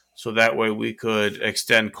walk, so that way we could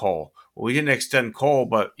extend Cole. Well, we didn't extend Cole,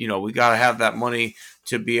 but we got to have that money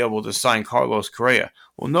to be able to sign Carlos Correa.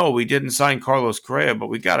 Well, no, we didn't sign Carlos Correa, but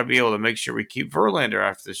we got to be able to make sure we keep Verlander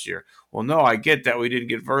after this year. Well, no, I get that we didn't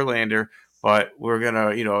get Verlander, but we're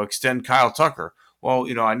gonna extend Kyle Tucker. Well,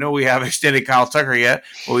 I know we haven't extended Kyle Tucker yet,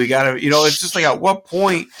 but we got to, it's just like, at what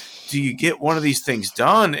point do you get one of these things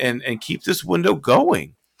done and keep this window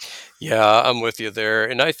going? Yeah, I'm with you there.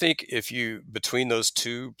 And I think between those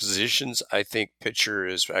two positions, I think pitcher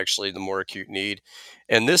is actually the more acute need.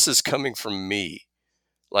 And this is coming from me.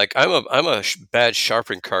 Like I'm a bad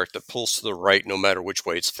sharpened cart that pulls to the right no matter which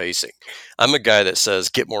way it's facing. I'm a guy that says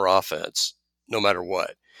get more offense no matter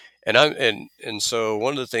what. And so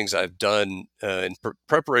one of the things I've done in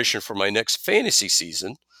preparation for my next fantasy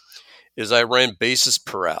season is I ran bases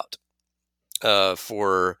per out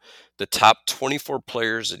for the top 24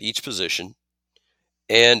 players at each position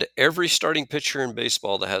and every starting pitcher in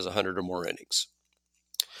baseball that has 100 or more innings.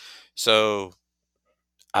 So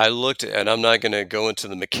I looked, and I'm not going to go into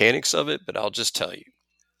the mechanics of it, but I'll just tell you.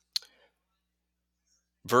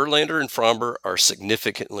 Verlander and Fromber are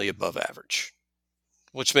significantly above average,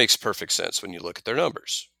 which makes perfect sense when you look at their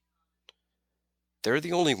numbers. They're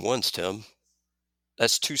the only ones, Tim.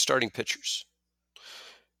 That's two starting pitchers.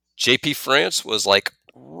 JP France was like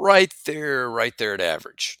right there at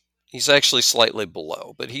average. He's actually slightly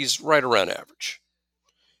below, but he's right around average.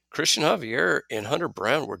 Christian Javier and Hunter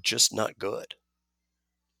Brown were just not good.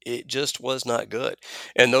 It just was not good.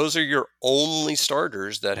 And those are your only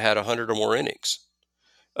starters that had 100 or more innings.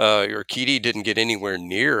 Your Urquidy didn't get anywhere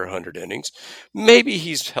near 100 innings. Maybe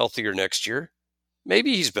he's healthier next year.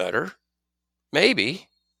 Maybe he's better. Maybe.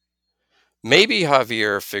 Maybe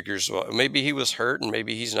Javier figures, well, maybe he was hurt and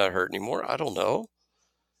maybe he's not hurt anymore. I don't know.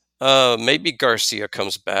 Maybe Garcia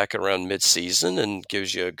comes back around midseason and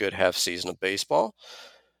gives you a good half season of baseball.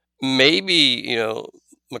 Maybe,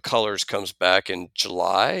 McCullers comes back in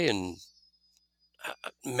July, and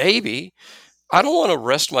maybe. I don't want to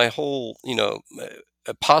rest my whole,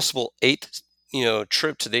 a possible 8,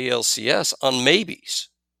 trip to the ALCS on maybes.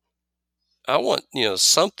 I want,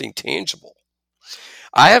 something tangible.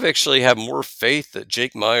 Actually have more faith that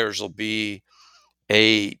Jake Myers will be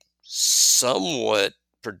a somewhat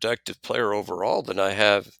productive player overall than I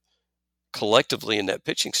have collectively in that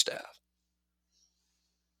pitching staff.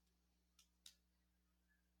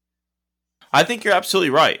 I think you're absolutely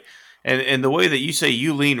right. And the way that you say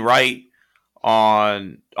you lean right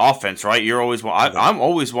on offense, right? You're always I'm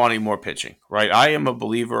always wanting more pitching, right? I am a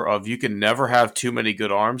believer of you can never have too many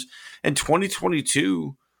good arms. And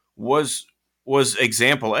 2022 was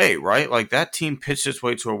example A, right? Like that team pitched its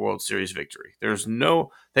way to a World Series victory.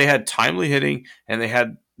 They had timely hitting and they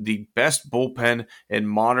had the best bullpen in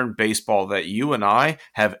modern baseball that you and I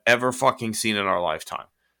have ever fucking seen in our lifetime.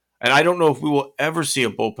 And I don't know if we will ever see a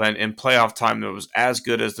bullpen in playoff time that was as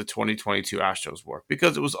good as the 2022 Astros were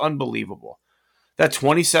because it was unbelievable. That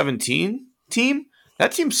 2017 team,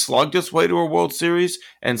 that team slugged its way to a World Series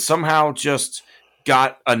and somehow just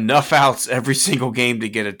got enough outs every single game to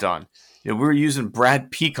get it done. We were using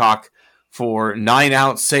Brad Peacock for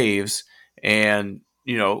 9-out saves, and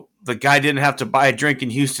the guy didn't have to buy a drink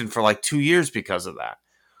in Houston for like 2 years because of that.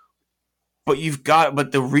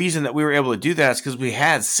 But the reason that we were able to do that is because we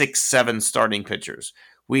had 6, 7 starting pitchers.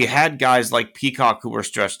 We had guys like Peacock who were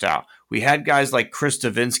stretched out. We had guys like Chris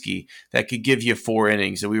Davinsky that could give you 4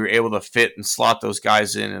 innings, and we were able to fit and slot those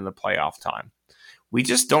guys in the playoff time. We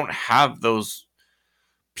just don't have those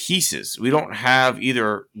pieces. We don't have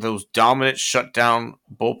either those dominant shutdown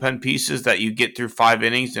bullpen pieces that you get through 5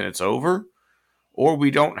 innings and it's over, or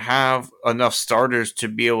we don't have enough starters to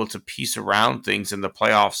be able to piece around things in the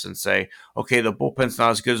playoffs and say, okay, the bullpen's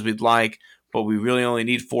not as good as we'd like, but we really only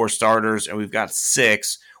need 4 starters and we've got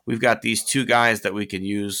 6. We've got these 2 guys that we can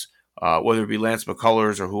use, whether it be Lance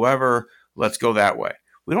McCullers or whoever. Let's go that way.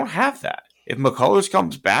 We don't have that. If McCullers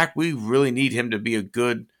comes back, we really need him to be a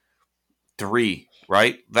good 3,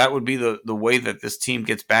 right? That would be the way that this team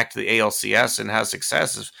gets back to the ALCS and has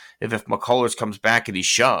success is if McCullers comes back and he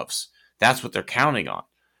shoves. That's what they're counting on.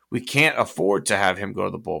 We can't afford to have him go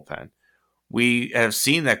to the bullpen. We have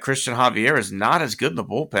seen that Christian Javier is not as good in the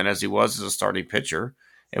bullpen as he was as a starting pitcher.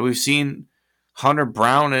 And we've seen Hunter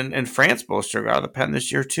Brown and France both struggle out of the pen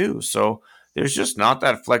this year too. So there's just not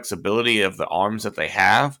that flexibility of the arms that they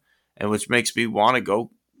have, and which makes me want to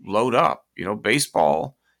go load up.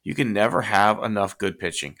 Baseball, you can never have enough good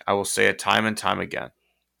pitching. I will say it time and time again.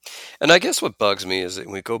 And I guess what bugs me is that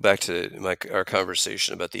when we go back to our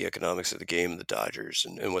conversation about the economics of the game and the Dodgers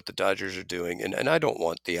and what the Dodgers are doing, and I don't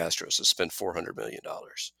want the Astros to spend $400 million.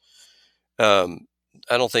 Um,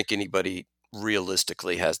 I don't think anybody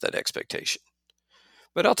realistically has that expectation.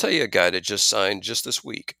 But I'll tell you a guy that just signed just this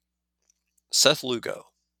week. Seth Lugo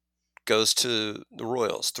goes to the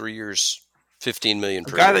Royals, 3 years, 15 million A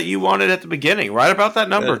per guy year. that you wanted at the beginning, right about that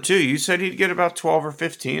number And, too. You said he'd get about 12 or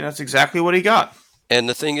 15. That's exactly what he got. and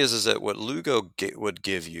the thing is that what Lugo would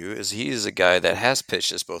give you is he is a guy that has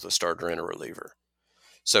pitched as both a starter and a reliever.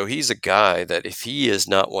 So he's a guy that if he is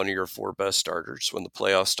not one of your four best starters when the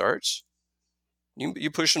playoff starts,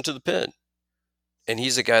 you push him to the pen. And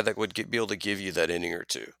he's a guy that would be able to give you that inning or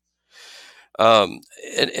two. Um,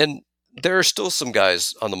 and there are still some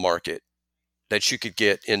guys on the market that you could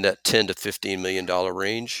get in that $10 to $15 million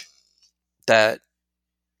range that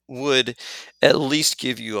would at least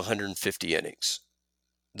give you 150 innings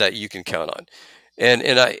that you can count on. And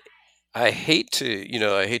I hate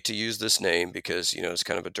to I hate to use this name because it's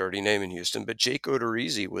kind of a dirty name in Houston, but Jake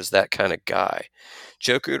Odorizzi was that kind of guy.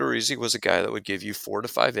 Jake Odorizzi was a guy that would give you 4 to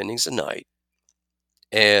 5 innings a night,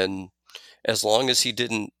 and as long as he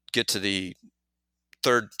didn't get to the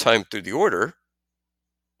third time through the order,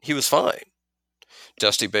 he was fine.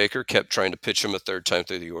 Dusty Baker kept trying to pitch him a third time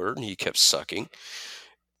through the order, and he kept sucking.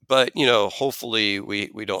 But hopefully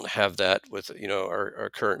we don't have that with our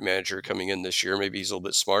current manager coming in this year. Maybe he's a little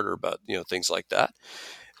bit smarter about things like that.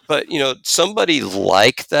 But somebody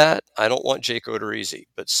like that, I don't want Jake Odorizzi,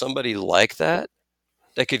 but somebody like that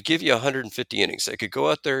could give you 150 innings. That could go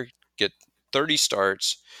out there, get 30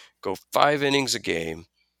 starts, go 5 innings a game,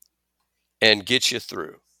 and get you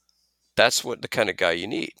through. That's what the kind of guy you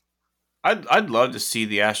need. I'd love to see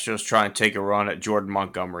the Astros try and take a run at Jordan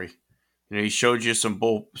Montgomery. He showed you some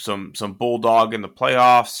bulldog in the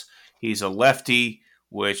playoffs. He's a lefty,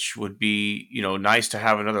 which would be nice to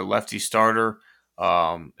have another lefty starter.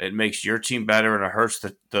 It makes your team better and it hurts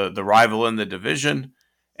the rival in the division.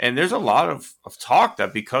 And there's a lot of talk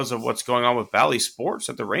that because of what's going on with Bally Sports,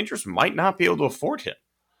 that the Rangers might not be able to afford him.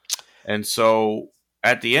 And so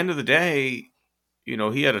at the end of the day,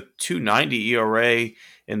 he had a 2.90 ERA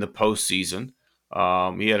in the postseason.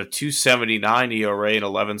 He had a 2.79 ERA in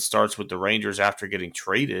 11 starts with the Rangers after getting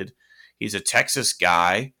traded. He's a Texas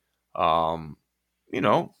guy. You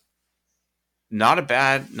know, not a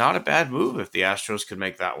bad move if the Astros could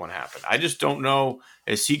make that one happen. I just don't know,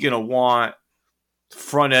 is he going to want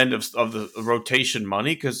front end of the rotation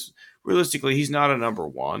money? Because realistically, he's not a number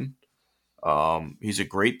one. He's a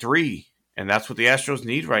great three, and that's what the Astros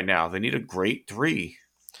need right now. They need a great three.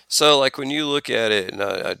 So, like when you look at it, and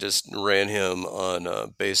I just ran him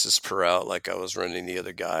on basis per out, like I was running the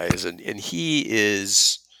other guys, and he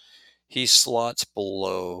slots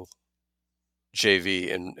below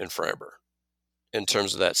JV and Framber in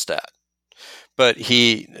terms of that stat, but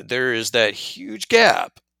there is that huge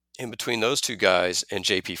gap in between those two guys and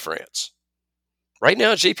JP France. Right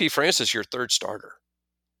now, JP France is your third starter.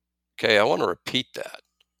 Okay, I want to repeat that.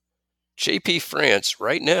 JP France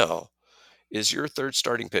right now is your third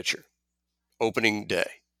starting pitcher opening day.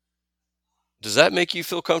 Does that make you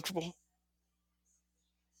feel comfortable?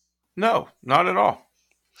 No, not at all.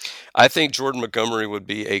 I think Jordan Montgomery would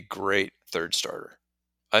be a great third starter.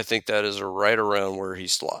 I think that is right around where he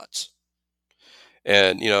slots.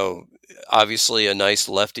 And, obviously a nice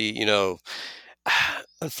lefty,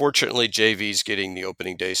 unfortunately, JV's getting the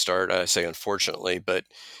opening day start. I say unfortunately, but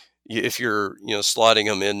if you're, slotting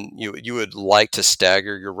him in, you would like to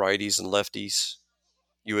stagger your righties and lefties.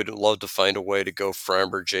 You would love to find a way to go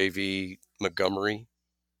Framber, JV, Montgomery.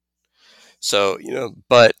 So,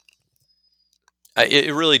 but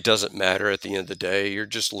it really doesn't matter at the end of the day. You're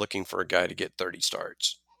just looking for a guy to get 30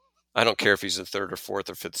 starts. I don't care if he's the third or fourth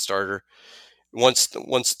or fifth starter. Once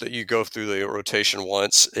that you go through the rotation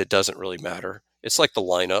once, it doesn't really matter. It's like the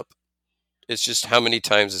lineup. It's just how many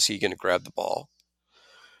times is he going to grab the ball?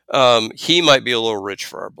 He might be a little rich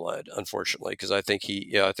for our blood, unfortunately, because I think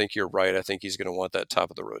I think you're right. I think he's going to want that top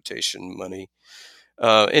of the rotation money,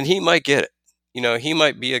 and he might get it. He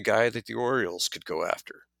might be a guy that the Orioles could go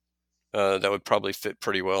after. That would probably fit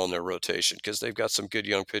pretty well in their rotation because they've got some good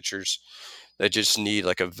young pitchers that just need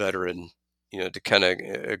like a veteran, to kind of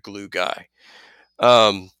a glue guy.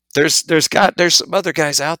 There's some other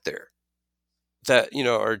guys out there that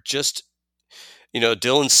are just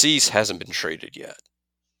Dylan Cease hasn't been traded yet.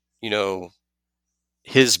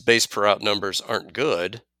 His base per out numbers aren't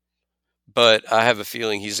good, but I have a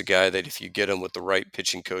feeling he's a guy that if you get him with the right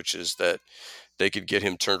pitching coaches, that they could get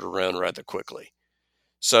him turned around rather quickly.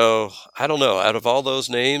 So I don't know. Out of all those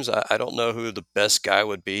names, I don't know who the best guy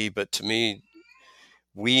would be, but to me,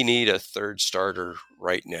 We need a third starter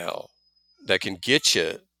right now that can get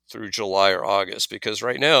you through July or August, because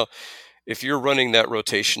right now, if you're running that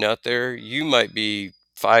rotation out there, you might be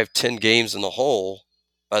 5, 10 games in the hole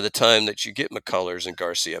by the time that you get McCullers and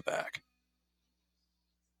Garcia back.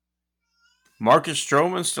 Marcus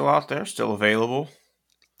Stroman's still out there, still available.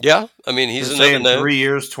 Yeah, I mean, They're he's another saying name. 3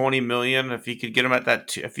 years, $20 million. If you could get him at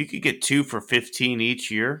that, if you could get 2 for 15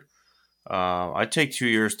 each year, I'd take 2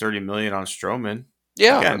 years, $30 million on Stroman.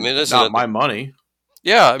 Yeah, I Again, mean, that's not another. my money.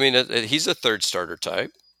 Yeah, I mean, he's a third starter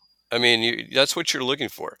type. I mean, that's what you're looking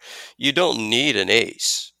for. You don't need an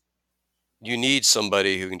ace. You need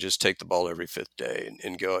somebody who can just take the ball every fifth day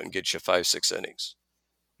and go out and get you 5, 6 innings.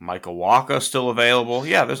 Michael Walker still available.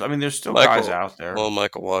 Yeah, there's still guys out there.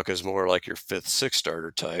 Michael Walker is more like your 5th, 6th starter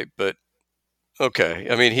type, but okay.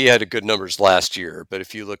 I mean, he had good numbers last year, but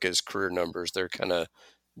if you look at his career numbers, they're kind of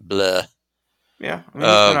bleh. Yeah, I mean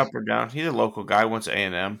he's been up or down. He's a local guy. Went to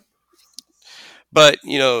A&M. But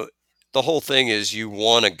the whole thing is you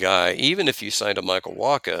want a guy. Even if you signed a Michael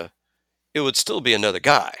Walker, it would still be another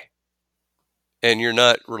guy. And you're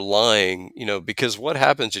not relying, because what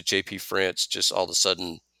happens if JP France just all of a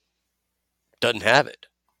sudden doesn't have it?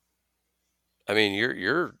 I mean,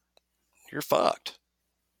 you're fucked.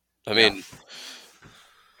 I mean,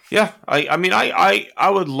 yeah. I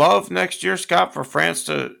would love next year, Scott, for France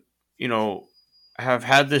to, have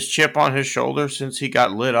had this chip on his shoulder since he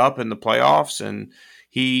got lit up in the playoffs, and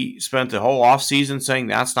he spent the whole offseason saying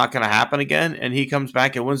that's not going to happen again, and he comes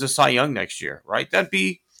back and wins the Cy Young next year, right? That'd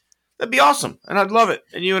be awesome, and I'd love it.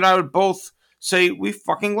 And you and I would both say we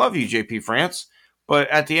fucking love you, JP France. But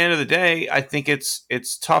at the end of the day, I think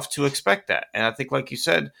it's tough to expect that. And I think, like you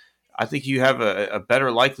said, I think you have a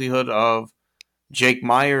better likelihood of Jake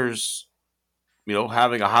Myers,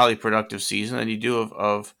 having a highly productive season than you do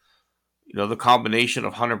of the combination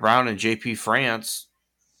of Hunter Brown and JP France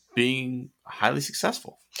being highly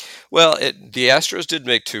successful. Well, the Astros did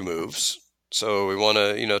make 2 moves. So we want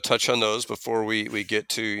to, touch on those before we get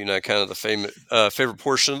to, kind of the favorite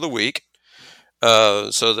portion of the week.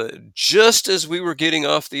 So that just as we were getting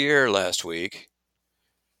off the air last week,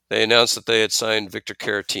 they announced that they had signed Victor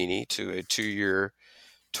Caratini to a 2-year,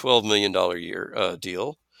 $12 million year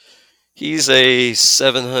deal. He's a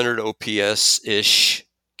 700 OPS-ish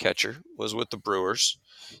catcher, was with the Brewers.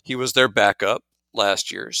 He was their backup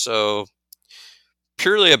last year. So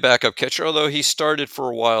purely a backup catcher, although he started for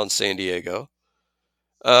a while in San Diego.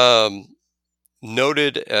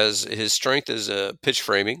 Noted as his strength is pitch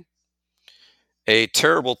framing, a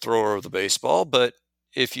terrible thrower of the baseball, but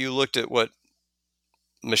if you looked at what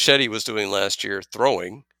Machete was doing last year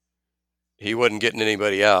throwing, he wasn't getting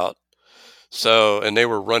anybody out. So, and they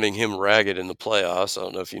were running him ragged in the playoffs. I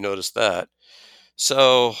don't know if you noticed that.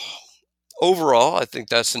 So, overall, I think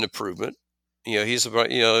that's an improvement. He's about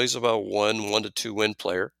 1 to 2 win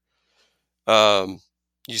player.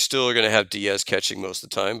 You still are going to have Diaz catching most of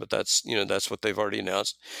the time, but that's what they've already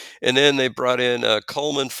announced. And then they brought in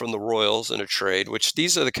Coleman from the Royals in a trade, which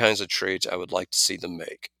these are the kinds of trades I would like to see them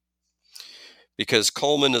make. Because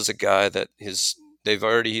Coleman is a guy that he's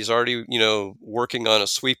already working on a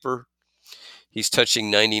sweeper. He's touching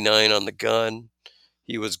 99 on the gun.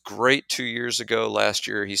 He was great 2 years ago. Last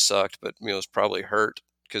year he sucked, but was probably hurt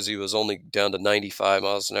because he was only down to 95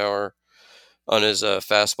 miles an hour on his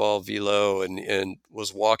fastball velo and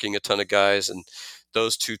was walking a ton of guys. And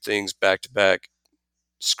those 2 things back to back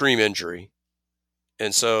scream injury.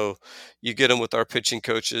 And so you get him with our pitching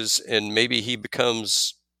coaches, and maybe he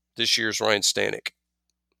becomes this year's Ryan Stanek.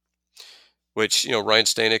 Which, Ryan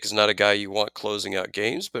Stanek is not a guy you want closing out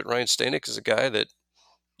games, but Ryan Stanek is a guy that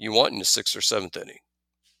you want in the 6th or 7th inning.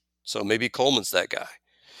 So maybe Coleman's that guy.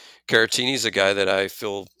 Caratini's a guy that I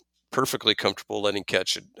feel perfectly comfortable letting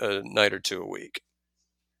catch a night or 2 a week.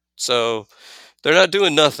 So they're not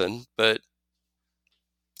doing nothing, but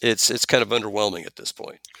it's kind of underwhelming at this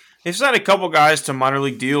point. They've signed a couple guys to minor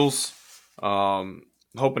league deals,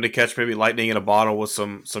 hoping to catch maybe lightning in a bottle with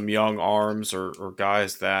some young arms or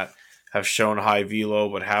guys that have shown high velo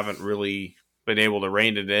but haven't really been able to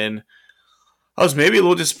rein it in. I was maybe a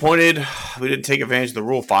little disappointed we didn't take advantage of the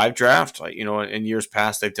Rule 5 draft. In years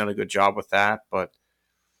past, they've done a good job with that. But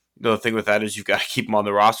the thing with that is you've got to keep them on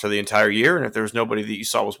the roster the entire year. And if there was nobody that you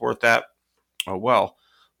saw was worth that, oh well.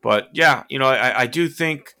 But yeah, I do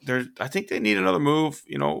think I think they need another move.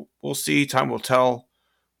 We'll see. Time will tell.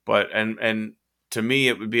 But and to me,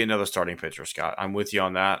 it would be another starting pitcher, Scott. I'm with you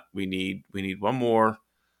on that. We need one more.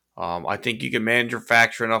 I think you can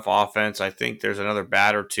manufacture enough offense. I think there's another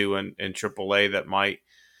bat or 2 in AAA that might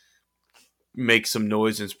make some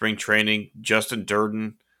noise in spring training. Justin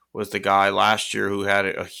Durden was the guy last year who had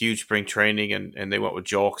a huge spring training, and they went with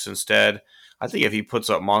Jolks instead. I think if he puts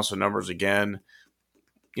up monster numbers again,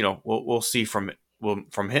 we'll see from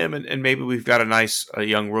him, and maybe we've got a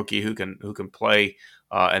young rookie who can play,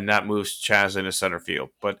 and that moves Chaz into center field.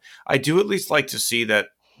 But I do at least like to see that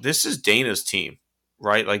this is Dana's team,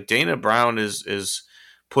 right? Like Dana Brown is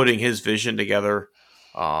putting his vision together.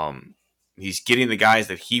 He's getting the guys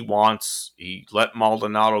that he wants. He let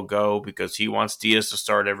Maldonado go because he wants Diaz to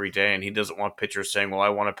start every day, and he doesn't want pitchers saying, "Well, I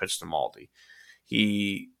want to pitch to Maldi."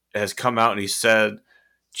 He has come out and he said,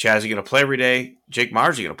 Chaz is going to play every day. Jake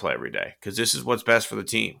Myers is going to play every day because this is what's best for the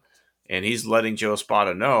team. And he's letting Joe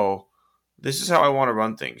Espada know, this is how I want to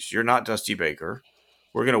run things. You're not Dusty Baker.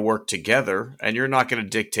 We're going to work together, and you're not going to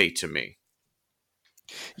dictate to me.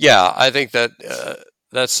 Yeah, I think that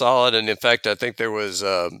that's solid. And in fact, I think there was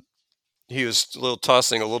he was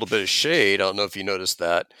tossing a little bit of shade. I don't know if you noticed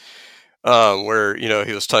that, where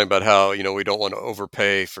he was talking about how we don't want to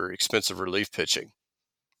overpay for expensive relief pitching.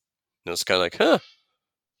 And it's kind of like,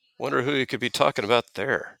 wonder who you could be talking about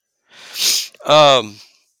there. I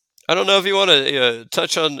don't know if you want to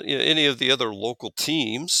touch on any of the other local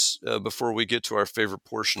teams before we get to our favorite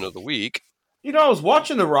portion of the week. I was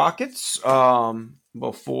watching the Rockets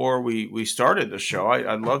before we started the show.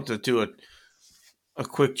 I'd love to do a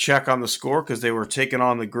quick check on the score because they were taking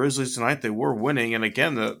on the Grizzlies tonight. They were winning, and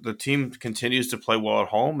again, the team continues to play well at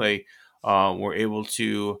home. They were able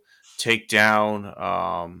to take down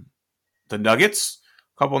the Nuggets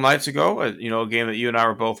a couple nights ago. A game that you and I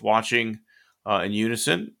were both watching in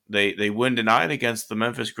unison. They win tonight against the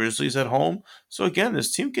Memphis Grizzlies at home. So again,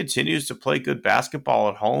 this team continues to play good basketball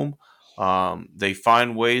at home. They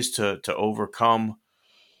find ways to overcome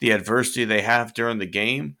the adversity they have during the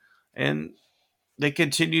game, and they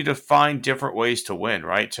continue to find different ways to win,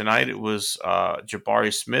 right? Tonight it was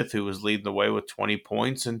Jabari Smith who was leading the way with 20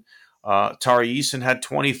 points, and Tari Eason had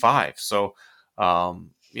 25. So,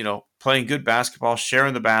 playing good basketball,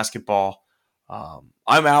 sharing the basketball.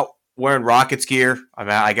 I'm out wearing Rockets gear.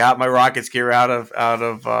 I got my Rockets gear out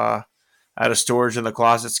of storage in the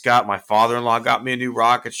closet. Scott, my father-in-law, got me a new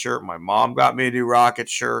Rockets shirt. My mom got me a new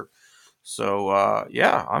Rockets shirt. So,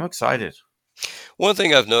 I'm excited. One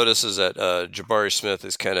thing I've noticed is that Jabari Smith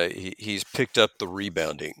is he's picked up the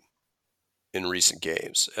rebounding in recent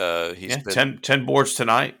games. He's been 10 boards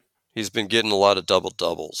tonight. He's been getting a lot of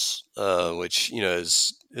double-doubles, which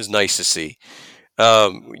is nice to see.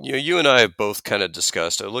 You and I have both kind of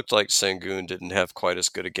discussed. It looked like Sengun didn't have quite as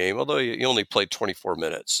good a game, although he only played 24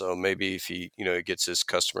 minutes. So maybe if he gets his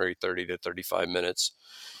customary 30 to 35 minutes,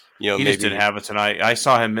 he just didn't have it tonight. I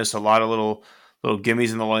saw him miss a lot of little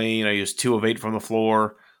gimmies in the lane. He was 2 of 8 from the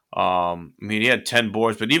floor. He had 10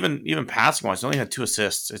 boards, but even passing wise, he only had 2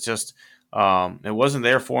 assists. It's just it wasn't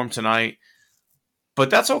there for him tonight. But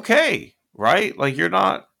that's okay, right? Like you're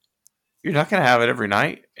not going to have it every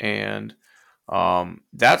night, and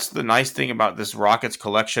that's the nice thing about this Rockets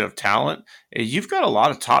collection of talent. Is you've got a lot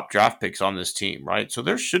of top draft picks on this team, right? So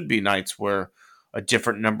there should be nights where a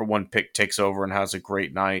different number 1 pick takes over and has a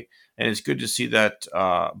great night, and it's good to see that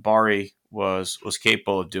Bari was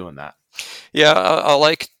capable of doing that. Yeah, I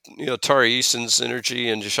like Tari Eason's energy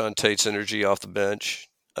and Deshaun Tate's energy off the bench.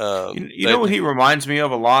 You know what he reminds me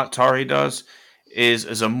of a lot? Tari does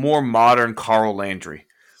is a more modern Carl Landry.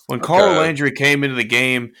 When Carl Landry came into the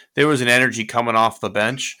game, there was an energy coming off the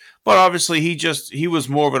bench. But obviously, he was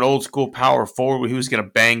more of an old school power forward where he was going to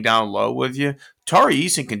bang down low with you. Tari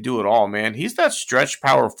Eason can do it all, man. He's that stretch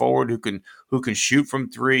power forward who can shoot from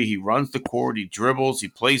 3. He runs the court. He dribbles. He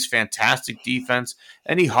plays fantastic defense,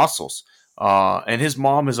 and he hustles. And his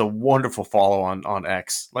mom is a wonderful follow on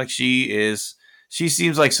X. Like she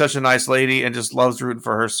seems like such a nice lady and just loves rooting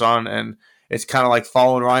for her son. And it's kind of like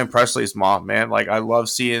following Ryan Presley's mom, man. Like I love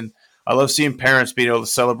seeing parents being able to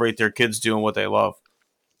celebrate their kids doing what they love.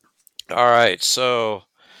 All right, so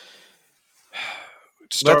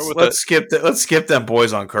let's skip them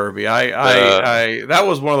boys on Kirby. I that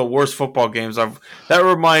was one of the worst football games that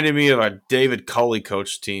reminded me of a David Culley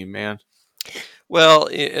coach team, man. Well,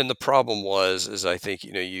 and the problem is I think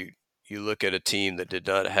you look at a team that did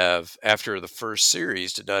not have, after the first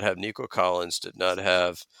series, did not have Nico Collins, did not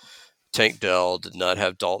have Tank Dell, did not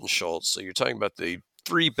have Dalton Schultz. So you're talking about the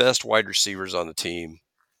 3 best wide receivers on the team.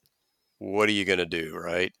 What are you going to do,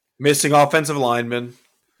 right? Missing offensive linemen.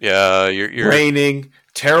 Yeah, you're raining,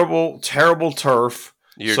 terrible turf.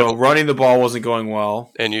 So running the ball wasn't going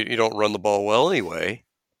well, and you don't run the ball well anyway.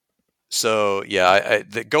 So yeah,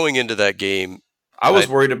 going into that game, I was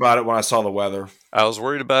worried about it when I saw the weather. I was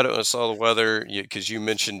worried about it when I saw the weather because you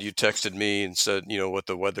mentioned, you texted me and said what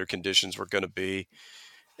the weather conditions were going to be.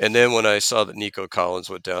 And then when I saw that Nico Collins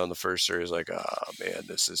went down the first series, like, oh man,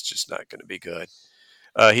 this is just not going to be good.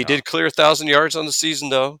 He No. did clear 1,000 yards on the season,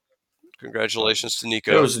 though. Well, Congratulations to there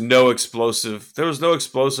Nico. was no explosive. There was no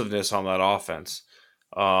explosiveness on that offense.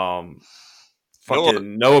 Noah,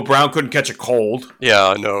 Fucking Noah Brown couldn't catch a cold.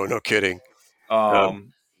 yeah, no kidding. Yeah,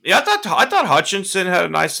 I thought Hutchinson had a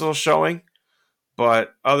nice little showing,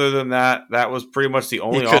 but other than that, that was pretty much the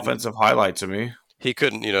only offensive highlight to me. He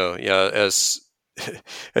couldn't, as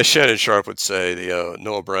as Shannon Sharp would say,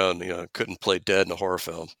 Noah Brown, couldn't play dead in a horror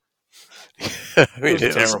film. I mean, It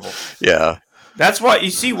was terrible. Yeah. That's why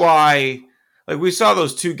you see why, like we saw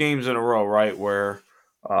those 2 games in a row, right, where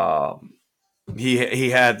he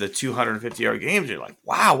had the 250-yard games. You're like,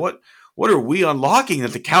 wow, what are we unlocking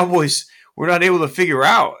that the Cowboys were not able to figure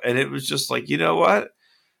out? And it was just like, you know what?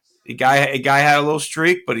 A guy had a little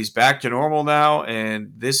streak, but he's back to normal now,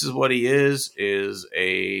 and this is what he is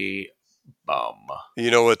a bum. You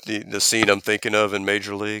know what the scene I'm thinking of in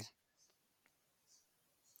Major League?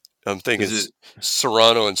 I'm thinking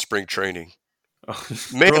Serrano in spring training.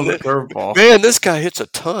 Throw the curveball. Man, this guy hits a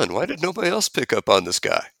ton. Why did nobody else pick up on this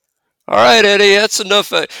guy? All right, Eddie, that's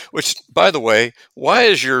enough. Which, by the way, why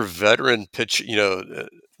is your veteran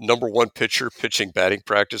number 1 pitcher pitching batting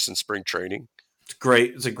practice in spring training?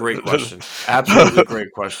 It's a great question. Absolutely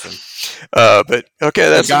great question. But okay,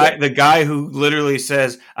 that's the guy who literally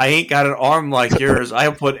says, "I ain't got an arm like yours.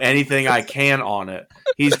 I'll put anything I can on it."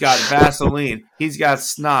 He's got Vaseline. He's got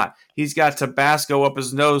snot. He's got Tabasco up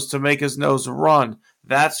his nose to make his nose run.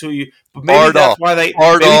 That's who you. But maybe that's why they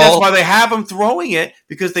have him throwing it,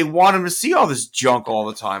 because they want him to see all this junk all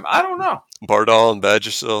the time. I don't know. Bardal and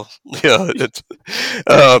Badgersil. Yeah.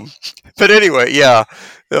 But anyway, yeah.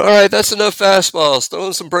 All right, that's enough fastballs. Throw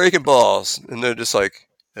in some breaking balls. And they're just like,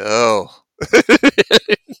 oh.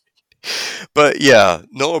 But yeah,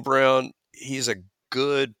 Noah Brown, he's a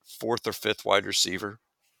good 4th or 5th wide receiver.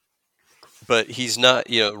 But he's not,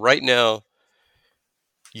 right now,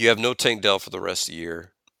 you have no Tank Dell for the rest of the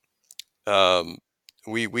year.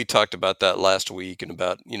 We talked about that last week and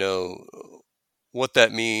about, what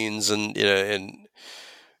that means and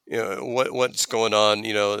what's going on.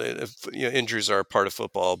 Injuries are a part of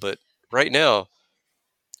football, but right now,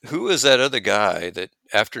 who is that other guy that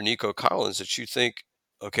after Nico Collins that you think,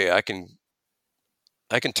 okay, I can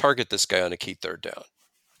target this guy on a key 3rd down?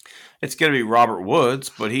 It's going to be Robert Woods,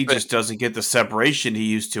 but he just doesn't get the separation he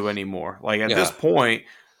used to anymore. Like at this point,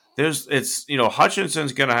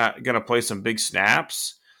 Hutchinson's gonna play some big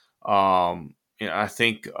snaps. I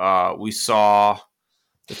think we saw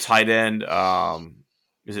the tight end.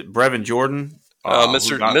 Is it Brevin Jordan?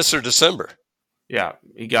 Mr. December. Yeah,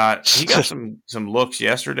 he got some looks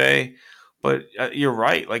yesterday, but you're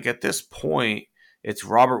right. Like at this point, it's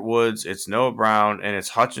Robert Woods, it's Noah Brown, and it's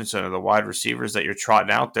Hutchinson are the wide receivers that you're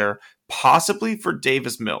trotting out there, possibly for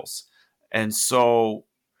Davis Mills. And so,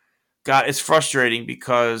 God, it's frustrating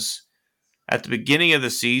because at the beginning of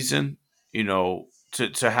the season, to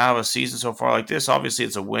have a season so far like this, obviously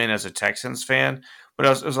it's a win as a Texans fan. But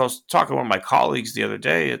as I was talking to one of my colleagues the other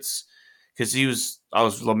day, it's because I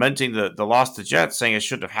was lamenting the loss to Jets, saying it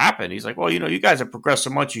shouldn't have happened. He's like, well, you guys have progressed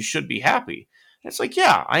so much, you should be happy. And it's like,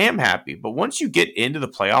 yeah, I am happy. But once you get into the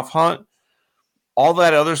playoff hunt, all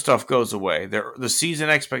that other stuff goes away. The season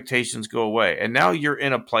expectations go away. And now you're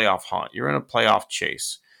in a playoff hunt. You're in a playoff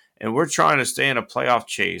chase. And we're trying to stay in a playoff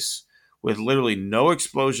chase with literally no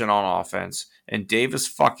explosion on offense and Davis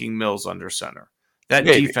fucking Mills under center. That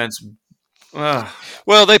defense.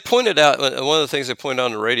 Well, they pointed out, one of the things they pointed out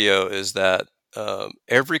on the radio is that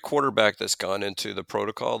every quarterback that's gone into the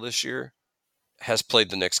protocol this year has played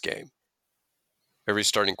the next game. Every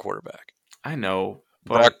starting quarterback. I know.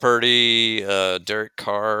 Brock Purdy, Derek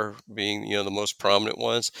Carr being, the most prominent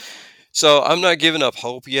ones. So I'm not giving up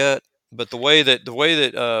hope yet, but the way that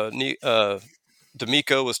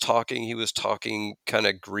D'Amico was talking, he was talking kind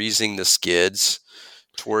of greasing the skids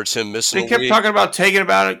towards him missing. They kept talking about taking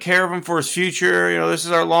care of him for his future. This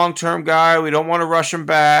is our long-term guy. We don't want to rush him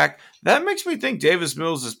back. That makes me think Davis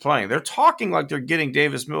Mills is playing. They're talking like they're getting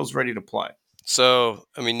Davis Mills ready to play. So,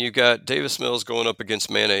 I mean, you got Davis Mills going up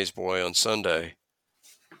against Mayonnaise Boy on Sunday.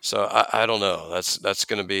 So I don't know. That's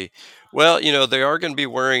going to be, well, they are going to be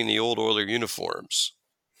wearing the old Oiler uniforms.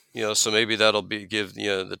 So maybe that'll give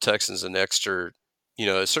the Texans an extra.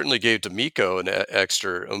 It certainly gave D'Amico an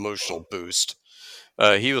extra emotional boost.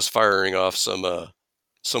 He was firing off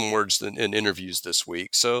some words in interviews this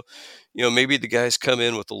week. So, maybe the guys come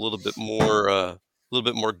in with a little bit more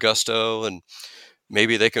gusto, and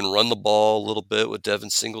maybe they can run the ball a little bit with Devin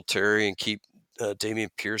Singletary and keep Dameon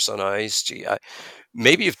Pierce on ice. Gee,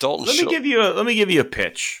 maybe if Dalton. Let me give you a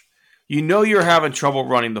pitch. You know you're having trouble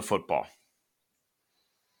running the football.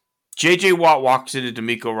 J.J. Watt walks into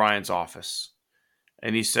D'Amico Ryan's office,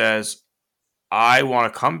 and he says, I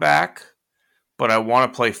want to come back, but I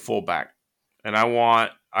want to play fullback. And I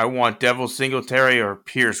want Devil Singletary or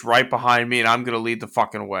Pierce right behind me, and I'm going to lead the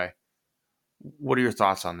fucking way. What are your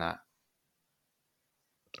thoughts on that?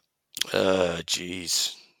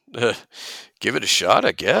 Geez. Give it a shot,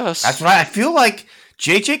 I guess. That's right. I feel like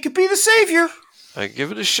JJ could be the savior. I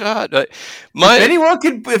give it a shot. If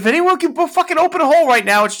anyone can fucking open a hole right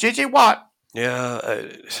now, it's JJ Watt. Yeah,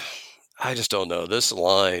 I just don't know. This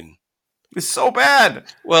line is so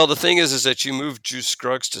bad. Well, the thing is that you moved Juice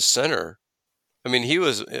Scruggs to center. I mean, he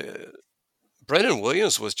was Brendan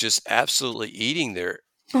Williams was just absolutely eating their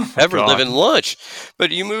ever-living lunch.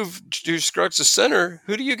 But you move Juice Scruggs to center,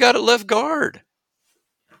 who do you got at left guard?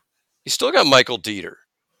 You still got Michael Dieter.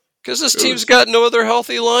 Because this team's got no other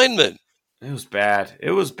healthy linemen. It was bad. It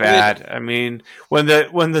was bad. I mean, when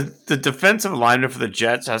the defensive lineman for the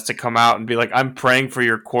Jets has to come out and be like, I'm praying for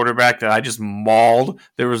your quarterback that I just mauled.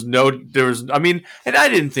 And I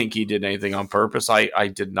didn't think he did anything on purpose. I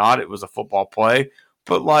did not. It was a football play.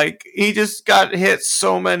 But, like, he just got hit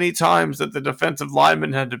so many times that the defensive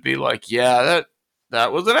lineman had to be like, yeah,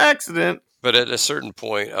 that was an accident. But at a certain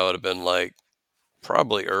point, I would have been like,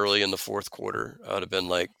 probably early in the fourth quarter, I would have been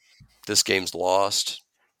like, this game's lost.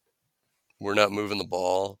 We're not moving the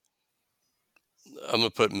ball. I'm going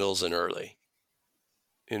to put Mills in early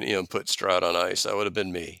and put Stroud on ice. That would have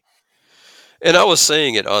been me. And I was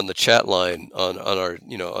saying it on the chat line on our,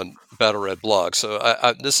 on Battle Red blog. So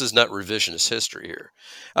this is not revisionist history here.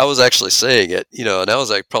 I was actually saying it, and I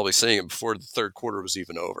was probably saying it before the third quarter was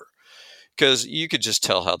even over, because you could just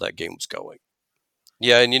tell how that game was going.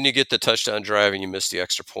 Yeah, and then you get the touchdown drive and you miss the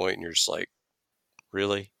extra point, and you're just like,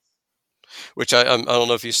 really? Which I don't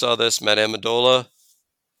know if you saw this. Matt Amendola,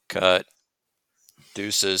 cut.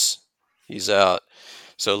 Deuces. He's out.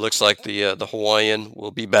 So it looks like the Hawaiian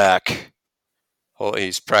will be back. Oh,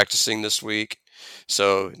 he's practicing this week.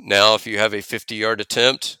 So now if you have a 50-yard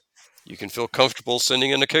attempt, you can feel comfortable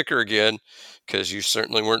sending in a kicker again, because you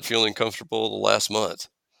certainly weren't feeling comfortable the last month.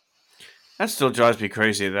 That still drives me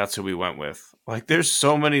crazy. That's who we went with. Like, there's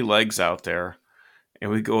so many legs out there,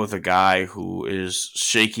 and we go with a guy who is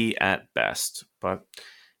shaky at best. But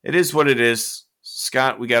it is what it is.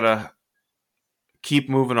 Scott, we got to keep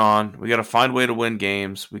moving on. We got to find a way to win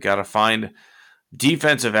games. We got to find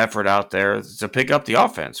defensive effort out there to pick up the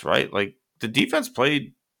offense, right? Like, the defense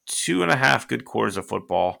played 2.5 good quarters of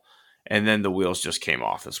football, and then the wheels just came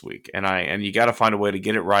off this week. And you got to find a way to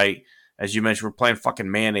get it right. As you mentioned, we're playing fucking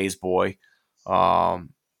mayonnaise boy.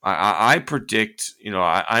 I predict,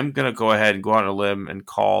 I'm going to go ahead and go out on a limb and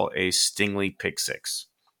call a Stingley pick six.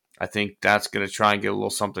 I think that's going to try and get a little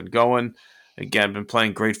something going. Again, been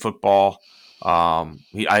playing great football.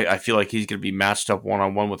 I feel like he's going to be matched up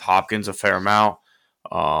one-on-one with Hopkins a fair amount.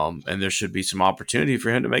 And there should be some opportunity for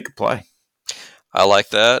him to make a play. I like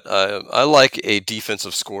that. I like a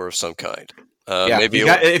defensive score of some kind.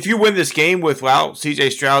 If you win this game without C.J.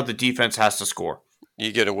 Stroud, the defense has to score.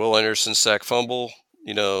 You get a Will Anderson sack fumble.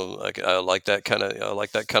 I like that kind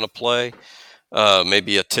of play.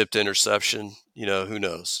 Maybe a tipped interception. Who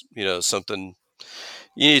knows? Something.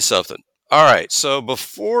 You need something. All right. So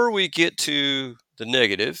before we get to the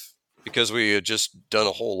negative, because we had just done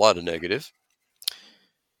a whole lot of negative,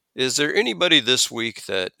 is there anybody this week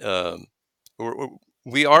that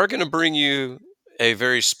we are going to bring you a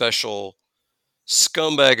very special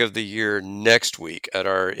Scumbag of the Year next week at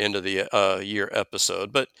our end of the year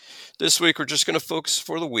episode, but this week we're just going to focus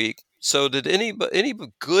for the week. So did any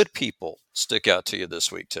good people stick out to you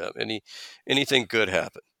this week, Tim? Anything good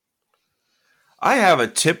happen? I have a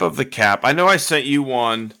tip of the cap. I know I sent you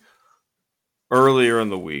one earlier in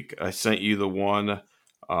the week. I sent you the one,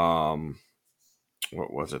 what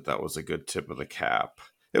was it? That was a good tip of the cap.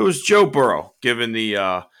 It was Joe Burrow giving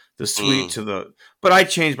the sweep to the, but I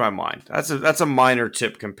changed my mind. That's a minor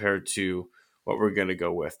tip compared to what we're going to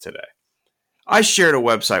go with today. I shared a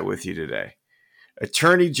website with you today,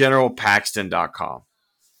 attorneygeneralpaxton.com.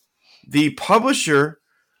 The publisher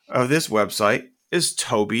of this website is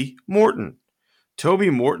Toby Morton. Toby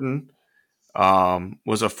Morton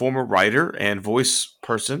was a former writer and voice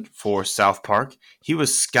person for South Park. He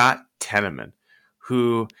was Scott Tenorman,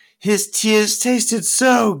 who his tears tasted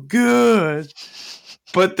so good.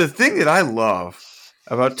 But the thing that I love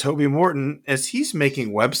about Toby Morton is he's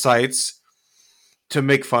making websites to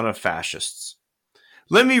make fun of fascists.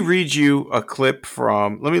 Let me read you a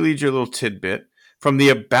little tidbit from the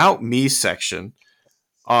About Me section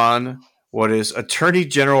on what is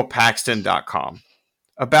attorneygeneralpaxton.com.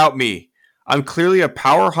 About me. I'm clearly a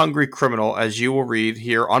power-hungry criminal, as you will read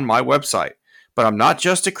here on my website. But I'm not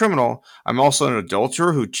just a criminal. I'm also an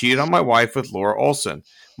adulterer who cheated on my wife with Laura Olson.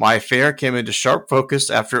 My affair came into sharp focus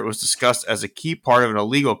after it was discussed as a key part of an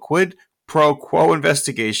illegal quid pro quo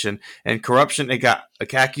investigation and corruption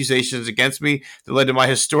accusations against me that led to my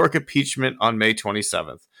historic impeachment on May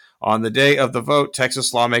 27th. On the day of the vote,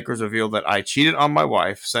 Texas lawmakers revealed that I cheated on my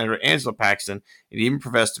wife, Senator Angela Paxton, and even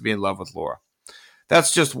professed to be in love with Laura.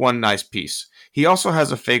 That's just one nice piece. He also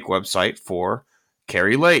has a fake website for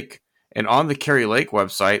Carrie Lake. And on the Carrie Lake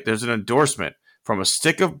website, there's an endorsement from a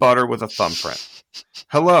stick of butter with a thumbprint.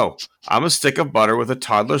 Hello, I'm a stick of butter with a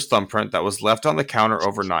toddler's thumbprint that was left on the counter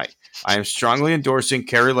overnight. I am strongly endorsing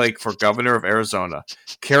Carrie Lake for governor of Arizona.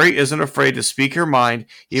 Carrie isn't afraid to speak her mind,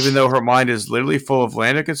 even though her mind is literally full of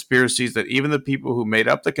land of conspiracies that even the people who made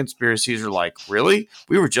up the conspiracies are like, really?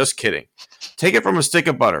 We were just kidding. Take it from a stick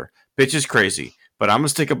of butter. Bitch is crazy, but I'm a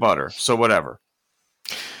stick of butter, so whatever.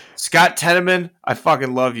 Scott Tedeman, I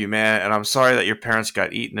fucking love you, man, and I'm sorry that your parents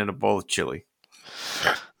got eaten in a bowl of chili.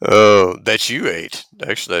 Oh, that you ate.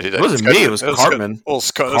 Actually, It wasn't me. It was Cartman.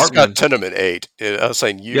 Scott Tenement ate. I was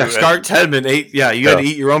saying you. Yeah, Scott Tenement ate. Yeah, you had to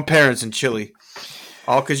eat your own parents in chili,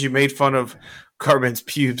 all because you made fun of Cartman's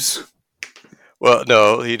pubes. Well,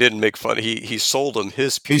 no, he didn't make fun. He sold him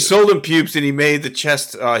his pubes. He sold him pubes, and he made the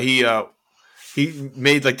chest. He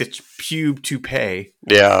made like the pube toupee.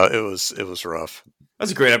 Yeah, it was rough.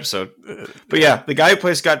 That's a great episode. But yeah, the guy who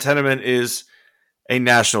plays Scott Tenement is a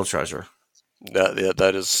national treasure.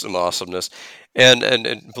 That is some awesomeness,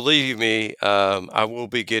 and believe me, I will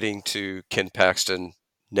be getting to Ken Paxton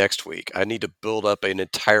next week. I need to build up an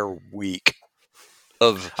entire week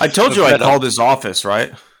of. I told you I called his office,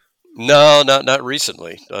 right? No, not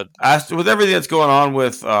recently. Asked with everything that's going on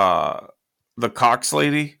with the Cox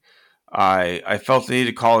lady, I felt the need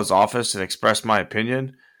to call his office and express my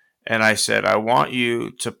opinion, and I said I want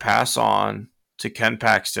you to pass on to Ken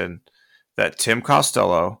Paxton that Tim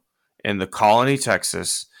Costello in the Colony,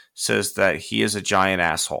 Texas, says that he is a giant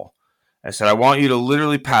asshole. I said, I want you to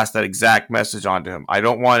literally pass that exact message on to him. I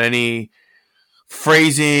don't want any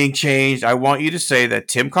phrasing changed. I want you to say that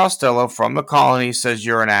Tim Costello from the Colony says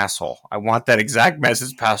you're an asshole. I want that exact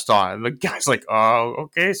message passed on. And the guy's like, oh,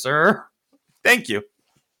 okay, sir. Thank you.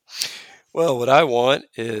 Well, what I want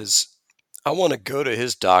is I want to go to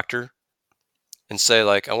his doctor and say,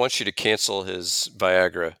 like, I want you to cancel his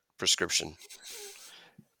Viagra prescription.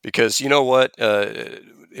 Because you know what,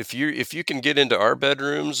 if you can get into our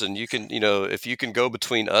bedrooms and you can, if you can go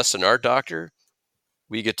between us and our doctor,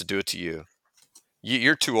 we get to do it to you.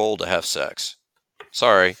 You're too old to have sex.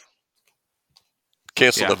 Sorry.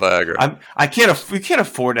 Cancel the Viagra. We can't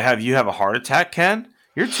afford to have you have a heart attack, Ken.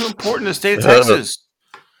 You're too important to the state of Texas.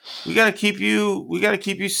 We gotta keep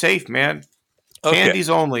you safe, man. Okay. Candies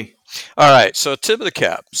only. All right. So tip of the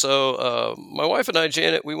cap. So my wife and I,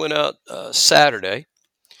 Janet, we went out Saturday.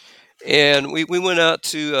 And we went out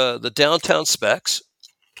to the downtown Specs,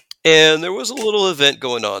 and there was a little event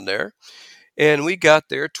going on there. And we got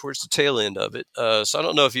there towards the tail end of it. So I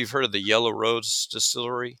don't know if you've heard of the Yellow Rose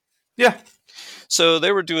Distillery. Yeah. So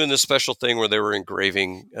they were doing this special thing where they were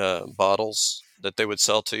engraving bottles that they would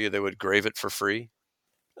sell to you. They would grave it for free.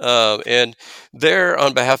 And there,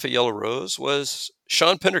 on behalf of Yellow Rose, was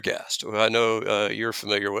Sean Pendergast, who I know you're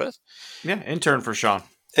familiar with. Yeah, intern for Sean.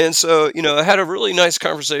 And so, I had a really nice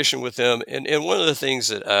conversation with him. And one of the things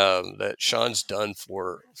that that Sean's done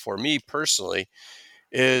for me personally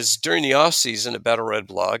is during the off season at Battle Red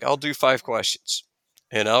Blog, I'll do 5 questions.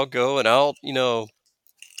 And I'll go and I'll,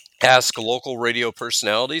 ask local radio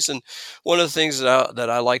personalities. And one of the things that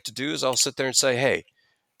I like to do is I'll sit there and say, hey,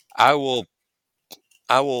 I will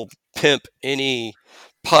pimp any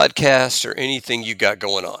podcast or anything you got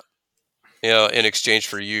going on, in exchange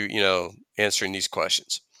for you, answering these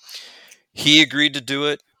questions. He agreed to do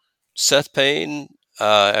it. Seth Payne,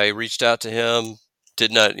 I reached out to him,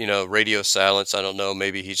 did not, radio silence. I don't know.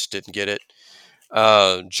 Maybe he just didn't get it.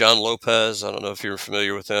 John Lopez, I don't know if you're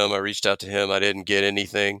familiar with him. I reached out to him. I didn't get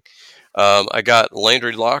anything. I got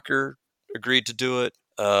Landry Locker agreed to do it.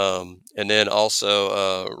 And then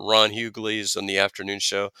also Ron Hughley's on the afternoon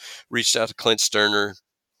show. Reached out to Clint Sterner,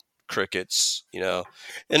 crickets, and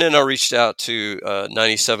then I reached out to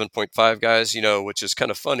 97.5 guys, which is kind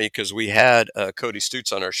of funny because we had Cody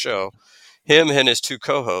Stutz on our show, him and his 2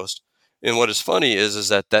 co-hosts. And what is funny is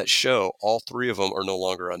that show, all 3 of them are no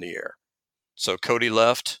longer on the air. So Cody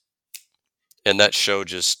left, and that show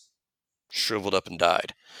just shriveled up and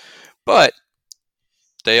died. But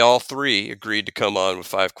they all 3 agreed to come on with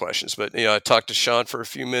 5 questions. But I talked to Sean for a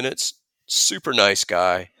few minutes. Super nice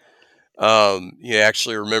guy. He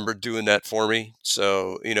actually remembered doing that for me.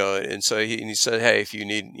 So, and he said, hey, if you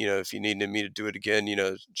need me to do it again,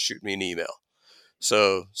 shoot me an email.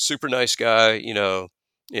 So super nice guy,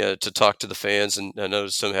 yeah, to talk to the fans. And I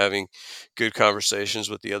noticed him having good conversations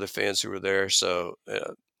with the other fans who were there. So,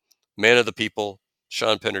 man of the people,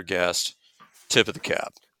 Sean Pendergast, tip of the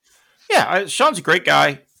cap. Yeah, Sean's a great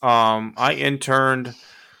guy. I interned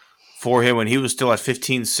for him when he was still at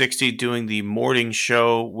 1560 doing the morning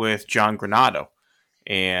show with John Granado.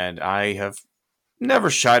 And I have never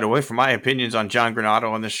shied away from my opinions on John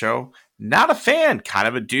Granado on the show. Not a fan, kind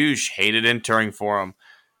of a douche, hated interning for him.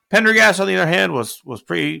 Pendergast, on the other hand, was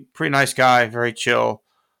pretty nice guy, very chill.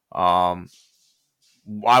 Um,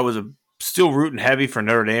 I was still rooting heavy for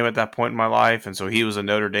Notre Dame at that point in my life, and so he was a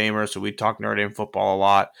Notre Damer, so we talked Notre Dame football a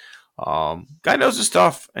lot. Guy knows his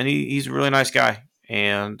stuff, and he's a really nice guy,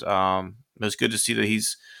 and it was good to see that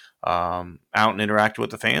he's out and interacting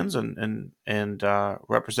with the fans and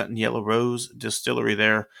representing Yellow Rose Distillery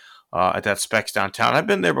there at that Specs downtown. I've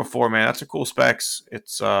been there before, man. That's a cool Specs.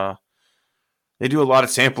 It's they do a lot of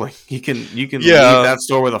sampling. You can leave that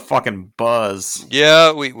store with a fucking buzz.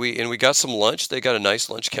 Yeah, we got some lunch. They got a nice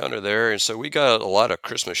lunch counter there, and so we got a lot of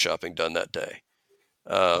Christmas shopping done that day.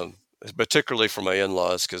 Particularly for my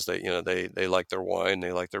in-laws because they like their wine,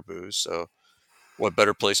 they like their booze. So, what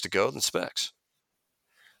better place to go than Specs?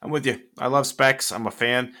 I'm with you. I love Specs. I'm a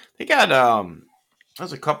fan. They got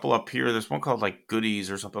there's a couple up here. There's one called like Goodies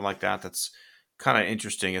or something like that. That's kind of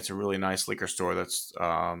interesting. It's a really nice liquor store that's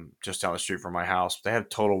just down the street from my house. They have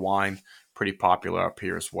Total Wine, pretty popular up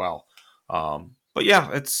here as well. But yeah,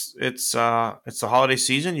 it's the holiday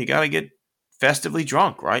season. You got to get festively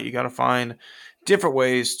drunk, right? You got to find different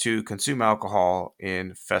ways to consume alcohol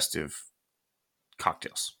in festive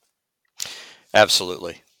cocktails.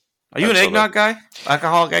 Absolutely. Are you an eggnog guy?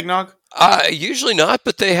 Alcoholic eggnog? Usually not,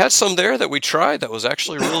 but they had some there that we tried that was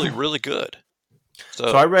actually really, really good. So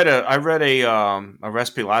I read a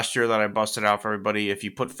recipe last year that I busted out for everybody. If you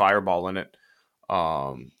put Fireball in it,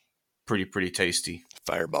 pretty tasty.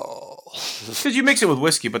 Fireball. Because you mix it with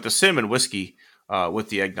whiskey, but the cinnamon whiskey with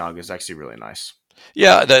the eggnog is actually really nice.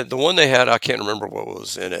 Yeah, the one they had, I can't remember what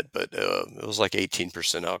was in it, but it was like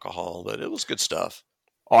 18% alcohol, but it was good stuff.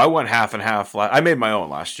 Oh, I went half and half. I made my own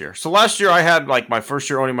last year. So last year I had like my first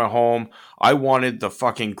year owning my home. I wanted the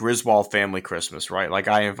fucking Griswold family Christmas, right? Like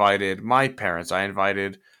I invited my parents. I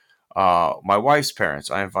invited my wife's parents.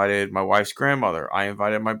 I invited my wife's grandmother. I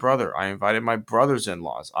invited my brother. I invited my brother's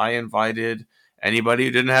in-laws. I invited anybody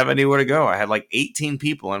who didn't have anywhere to go. I had like 18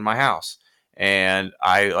 people in my house. And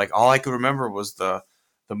all I could remember was the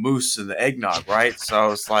moose and the eggnog, right? So I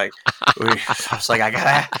was like,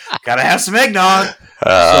 I gotta have some eggnog. So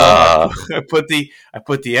I put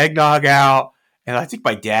the eggnog out, and I think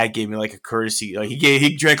my dad gave me like a courtesy. Like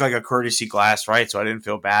he drank like a courtesy glass, right? So I didn't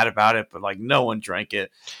feel bad about it, but like no one drank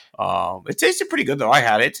it. It tasted pretty good though. I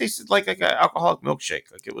had it. It tasted like an alcoholic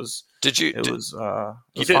milkshake. Like it was. It was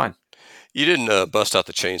fine. You didn't bust out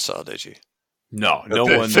the chainsaw, did you? No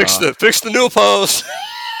one fix the new post.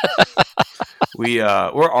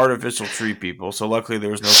 We're artificial tree people, so luckily there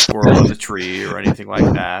was no squirrel in the tree or anything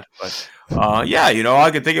like that. But all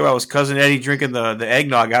I could think about was cousin Eddie drinking the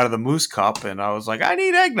eggnog out of the moose cup, and I was like, I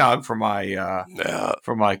need eggnog for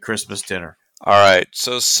my Christmas dinner. All right,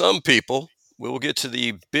 so some people, we will get to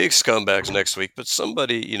the big scumbags next week, but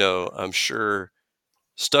somebody I'm sure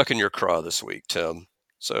stuck in your craw this week, Tim.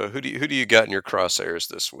 So who do you got in your crosshairs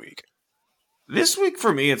this week? This week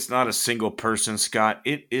for me, it's not a single person, Scott.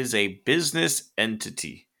 It is a business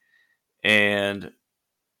entity. And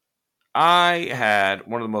I had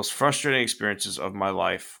one of the most frustrating experiences of my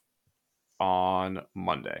life on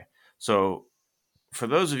Monday. So for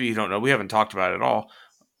those of you who don't know, we haven't talked about it at all.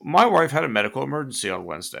 My wife had a medical emergency on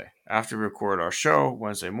Wednesday. After we recorded our show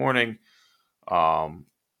Wednesday morning, my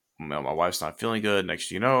wife's not feeling good. Next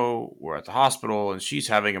thing you know, we're at the hospital and she's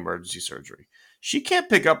having emergency surgery. She can't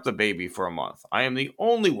pick up the baby for a month. I am the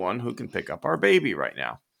only one who can pick up our baby right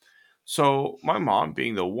now. So my mom,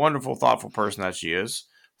 being the wonderful, thoughtful person that she is,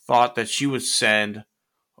 thought that she would send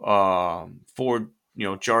 4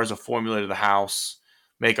 jars of formula to the house,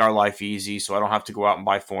 make our life easy so I don't have to go out and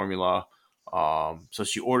buy formula. So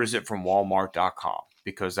she orders it from Walmart.com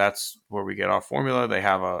because that's where we get our formula. They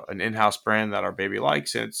have an in-house brand that our baby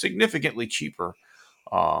likes, and it's significantly cheaper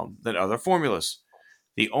than other formulas.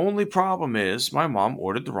 The only problem is my mom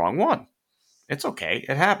ordered the wrong one. It's okay.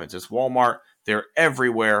 It happens. It's Walmart. They're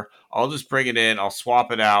everywhere. I'll just bring it in. I'll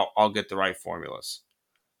swap it out. I'll get the right formulas.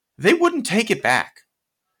 They wouldn't take it back.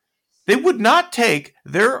 They would not take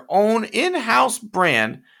their own in-house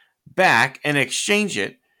brand back and exchange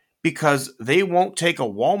it because they won't take a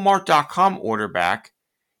Walmart.com order back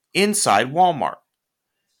inside Walmart.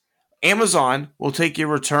 Amazon will take your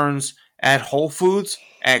returns at Whole Foods,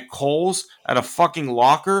 at Kohl's, at a fucking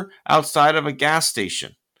locker outside of a gas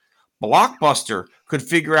station. Blockbuster could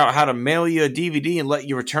figure out how to mail you a DVD and let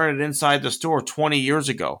you return it inside the store 20 years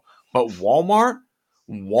ago. But Walmart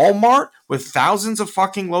with thousands of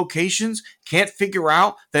fucking locations can't figure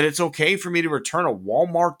out that it's okay for me to return a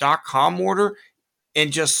Walmart.com order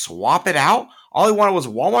and just swap it out. All I wanted was a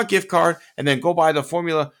Walmart gift card and then go buy the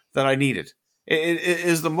formula that I needed. It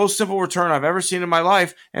is the most simple return I've ever seen in my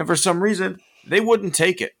life. And for some reason, they wouldn't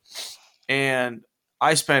take it. And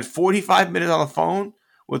I spent 45 minutes on the phone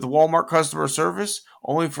with the Walmart customer service,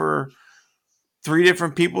 only for 3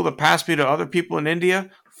 different people to pass me to other people in India.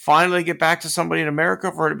 Finally get back to somebody in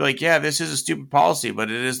America for her to be like, yeah, this is a stupid policy, but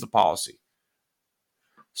it is the policy.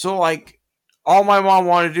 So, like, all my mom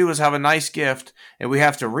wanted to do was have a nice gift, and we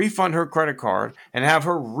have to refund her credit card and have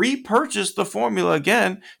her repurchase the formula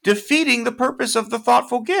again, defeating the purpose of the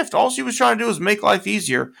thoughtful gift. All she was trying to do was make life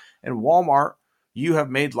easier. And Walmart, you have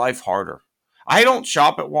made life harder. I don't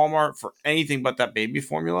shop at Walmart for anything but that baby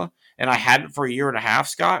formula, and I had it for a year and a half,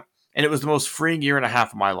 Scott, and it was the most freeing year and a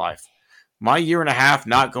half of my life. My year and a half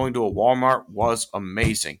not going to a Walmart was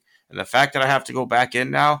amazing. And the fact that I have to go back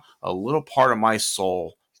in now, a little part of my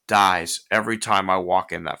soul dies every time I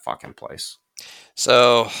walk in that fucking place.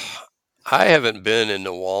 So I haven't been into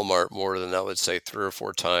Walmart more than, I would say, 3 or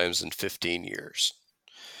 4 times in 15 years.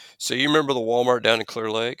 So you remember the Walmart down in Clear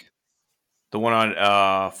Lake? The one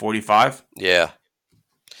on 45? Yeah.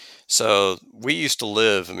 So we used to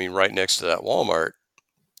live, right next to that Walmart,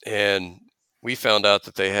 and we found out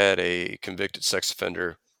that they had a convicted sex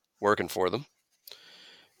offender working for them.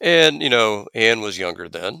 And, Ann was younger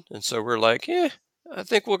then. And so we're like, I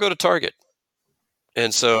think we'll go to Target.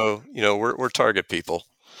 And so, we're Target people.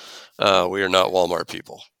 We are not Walmart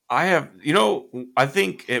people. I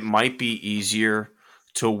think it might be easier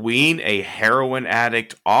to wean a heroin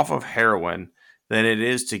addict off of heroin than it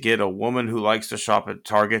is to get a woman who likes to shop at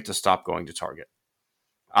Target to stop going to Target.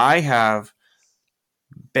 I have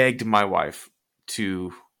begged my wife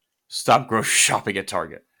to stop grocery shopping at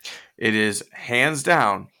Target. It is hands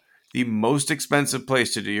down the most expensive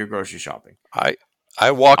place to do your grocery shopping.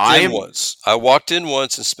 I walked in once. I walked in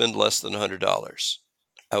once and spent less than $100.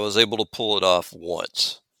 I was able to pull it off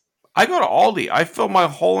once. I go to Aldi. I fill my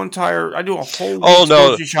whole entire. I do a whole week's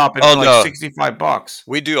grocery shopping for like $65.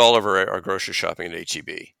 We do all of our grocery shopping at HEB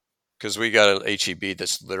because we got an HEB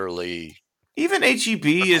that's literally even HEB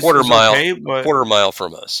is quarter mile, okay, but quarter mile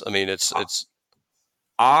from us. It's.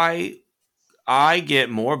 I get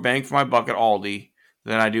more bang for my buck at Aldi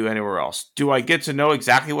than I do anywhere else. Do I get to know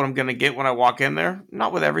exactly what I'm going to get when I walk in there?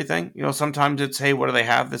 Not with everything. Sometimes it's, hey, what do they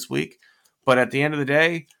have this week? But at the end of the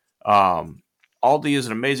day, Aldi is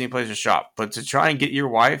an amazing place to shop. But to try and get your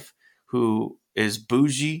wife, who is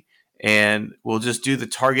bougie and will just do the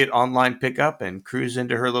Target online pickup and cruise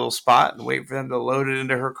into her little spot and wait for them to load it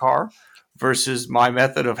into her car, versus my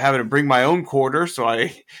method of having to bring my own quarter so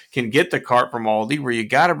I can get the cart from Aldi, where you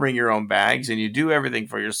got to bring your own bags and you do everything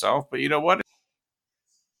for yourself. But you know what?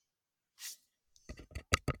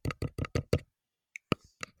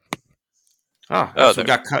 So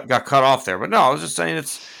got cut off there. But no, I was just saying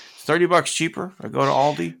it's $30 cheaper. I go to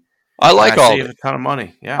Aldi. I like Aldi. Save a ton of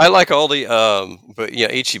money. Yeah, I like Aldi. But yeah,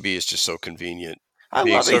 HEB is just so convenient. I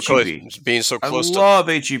love HEB. Being so close. I love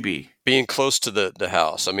HEB. Being close to the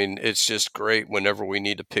house. It's just great whenever we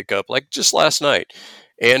need to pick up. Like just last night,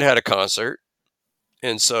 Ann had a concert,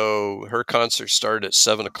 and so her concert started at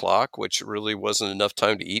 7:00, which really wasn't enough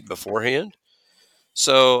time to eat beforehand.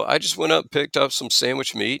 So I just went up, picked up some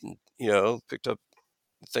sandwich meat, and picked up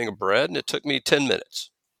a thing of bread, and it took me 10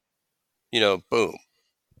 minutes. Boom.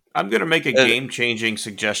 I'm going to make a game-changing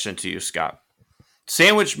suggestion to you, Scott.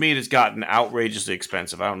 Sandwich meat has gotten outrageously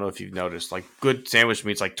expensive. I don't know if you've noticed. Like, good sandwich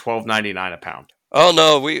meat's like $12.99 a pound. Oh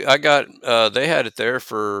no, they had it there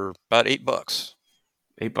for about $8.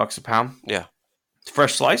 $8 a pound? Yeah.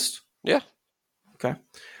 Fresh sliced? Yeah. Okay.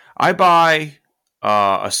 I buy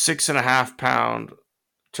a 6.5 pound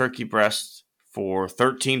turkey breast for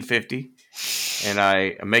 $13.50, and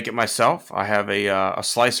I make it myself. I have a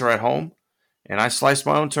slicer at home, and I slice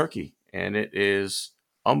my own turkey, and it is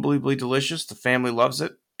unbelievably delicious. The family loves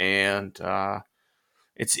it, and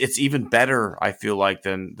it's even better, I feel like,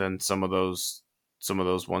 than some of those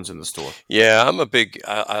ones in the store. Yeah,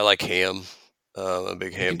 I like ham. I'm a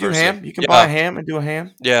big ham person. You can do ham. You can buy a ham and do a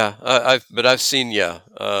ham. Yeah, I've seen. Yeah,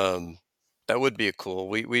 that would be a cool.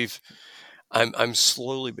 I'm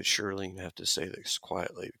slowly but surely going to have to say this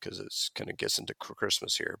quietly because it's kind of gets into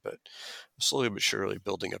Christmas here, but I'm slowly but surely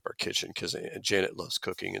building up our kitchen because Janet loves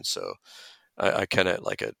cooking, and so I kind of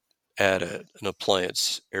like add an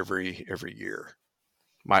appliance every year.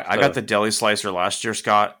 I got the deli slicer last year,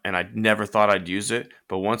 Scott, and I never thought I'd use it,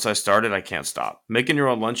 but once I started, I can't stop. Making your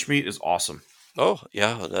own lunch meat is awesome. Oh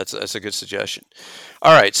yeah, that's a good suggestion.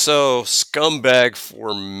 All right, so scumbag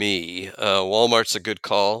for me. Walmart's a good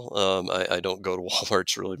call. I don't go to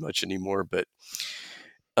Walmart's really much anymore, but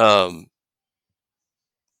um,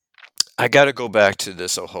 I got to go back to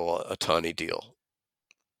this whole Otani deal.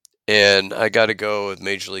 And I got to go with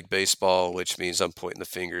Major League Baseball, which means I'm pointing the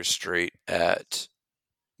fingers straight at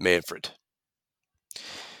Manfred.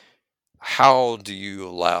 How do you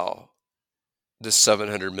allow this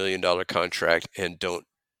 $700 million contract and don't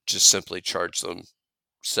just simply charge them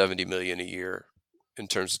 $70 million a year in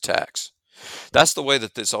terms of tax? That's the way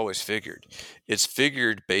that this always figured. It's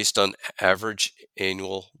figured based on average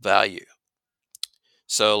annual value.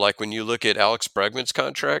 So, like when you look at Alex Bregman's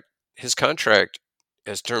contract, his contract,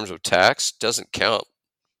 as terms of tax, doesn't count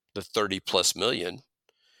the 30 plus million.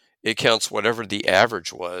 It counts whatever the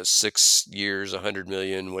average was, 6 years, 100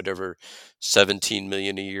 million, whatever, 17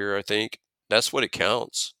 million a year, I think. That's what it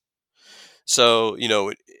counts. So,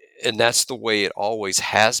 and that's the way it always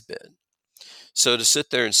has been. So to sit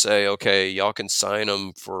there and say, okay, y'all can sign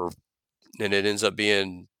them for, and it ends up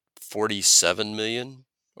being 47 million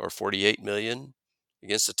or 48 million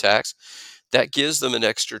against the tax, that gives them an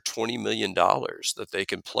extra $20 million that they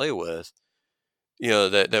can play with,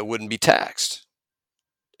 that wouldn't be taxed.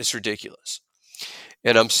 It's ridiculous.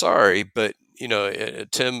 And I'm sorry, but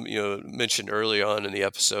Tim, mentioned early on in the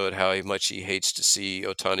episode how much he hates to see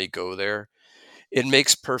Otani go there. It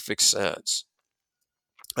makes perfect sense.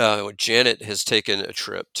 Janet has taken a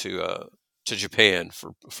trip to Japan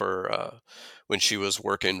for when she was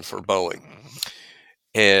working for Boeing,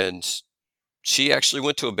 and she actually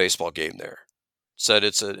went to a baseball game there. Said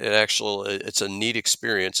it's a neat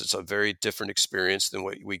experience. It's a very different experience than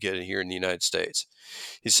what we get here in the United States.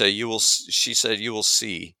 She said you will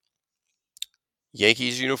see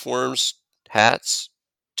Yankees uniforms, hats,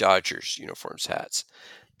 Dodgers uniforms, hats.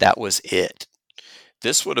 That was it.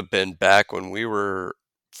 This would have been back when we were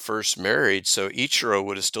first married, so Ichiro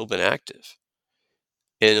would have still been active.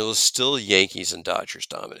 And it was still Yankees and Dodgers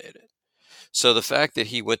dominated. So the fact that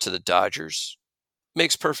he went to the Dodgers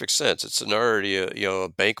makes perfect sense. It's already a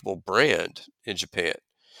bankable brand in Japan.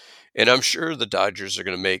 And I'm sure the Dodgers are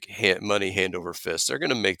going to make money hand over fist. They're going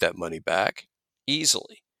to make that money back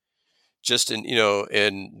easily. Just in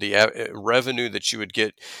the revenue that you would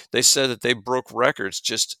get. They said that they broke records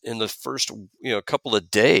just in the first couple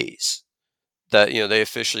of days that they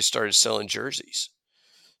officially started selling jerseys.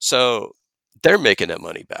 So they're making that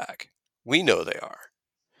money back. We know they are.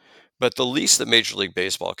 But the least that Major League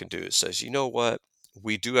Baseball can do is says, you know what?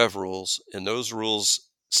 We do have rules, and those rules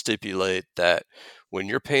stipulate that when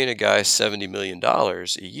you're paying a guy $70 million a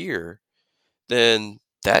year, then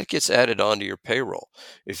that gets added onto your payroll.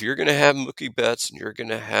 If you're going to have Mookie Betts and you're going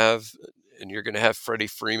to have Freddie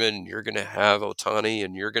Freeman and you're going to have Otani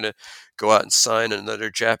and you're going to go out and sign another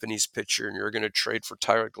Japanese pitcher and you're going to trade for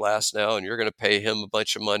Tyler Glasnow and you're going to pay him a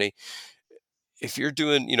bunch of money. If you're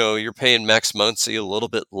doing, you're paying Max Muncy a little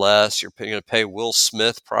bit less, you're going to pay Will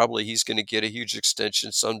Smith, probably he's going to get a huge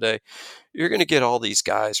extension someday. You're going to get all these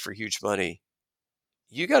guys for huge money.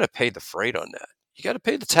 You got to pay the freight on that. You got to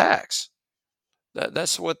pay the tax.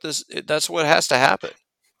 That's what has to happen.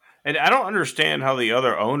 And I don't understand how the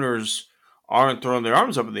other owners aren't throwing their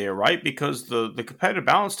arms up in the air, right? Because the competitive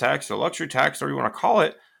balance tax, the luxury tax, whatever you want to call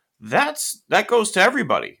it, that goes to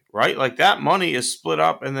everybody, right? Like that money is split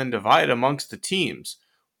up and then divided amongst the teams.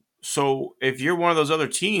 So if you're one of those other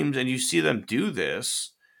teams and you see them do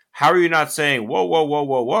this, how are you not saying, whoa, whoa, whoa,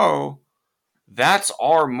 whoa, whoa, that's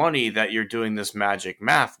our money that you're doing this magic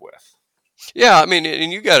math with? Yeah, I mean,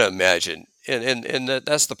 and you got to imagine, and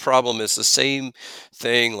that's the problem. It's the same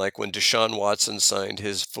thing like when Deshaun Watson signed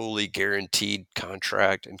his fully guaranteed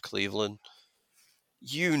contract in Cleveland.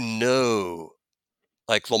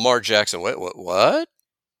 Like Lamar Jackson, what?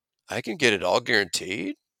 I can get it all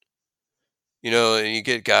guaranteed. And you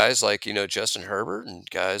get guys like Justin Herbert and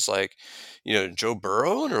guys like Joe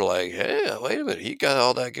Burrow, and they're like, hey, wait a minute, he got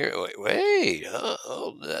all that guarantee.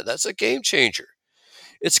 That's a game changer.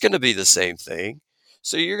 It's going to be the same thing.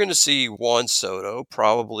 So you're going to see Juan Soto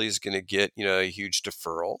probably is going to get, a huge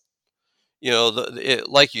deferral.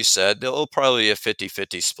 Like you said, they'll probably be a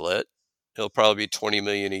 50-50 split. It'll probably be $20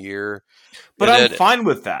 million a year. But I'm fine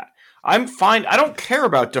with that. I'm fine. I don't care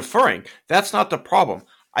about deferring. That's not the problem.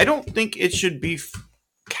 I don't think it should be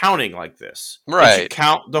counting like this. They Right. should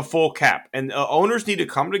count the full cap. And owners need to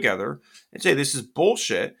come together and say, this is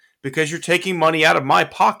bullshit because you're taking money out of my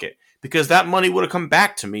pocket, because that money would have come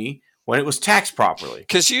back to me when it was taxed properly.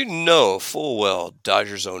 Because you know full well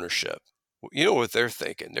Dodgers ownership, you know what they're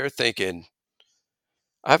thinking. They're thinking,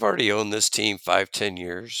 I've already owned this team 5-10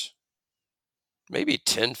 years. Maybe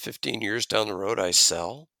 10-15 years down the road, I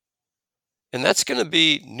sell. And that's going to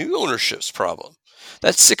be new ownership's problem.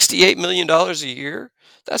 That's $68 million a year.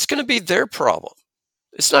 That's going to be their problem.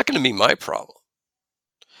 It's not going to be my problem.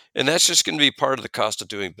 And that's just going to be part of the cost of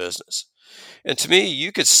doing business. And to me,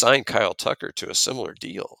 you could sign Kyle Tucker to a similar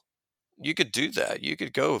deal. You could do that. You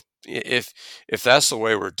could go, if that's the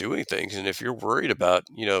way we're doing things, and if you're worried about,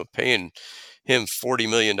 paying him $40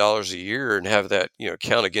 million a year and have that,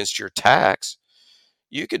 count against your tax,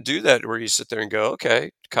 you could do that where you sit there and go,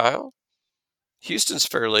 okay, Kyle, Houston's a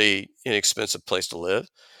fairly inexpensive place to live.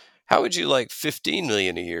 How would you like $15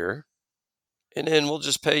 million a year? And then we'll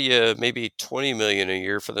just pay you maybe $20 million a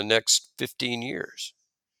year for the next 15 years.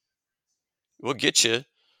 We'll get you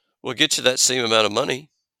that same amount of money.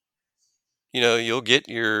 You'll get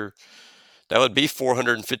that would be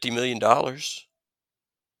 $450 million.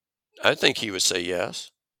 I think he would say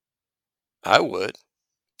yes. I would,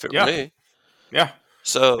 if it were me. Yeah.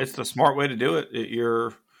 So it's the smart way to do it.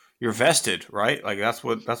 You're vested, right? Like that's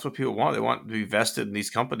what people want. They want to be vested in these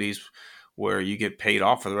companies where you get paid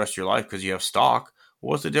off for the rest of your life because you have stock.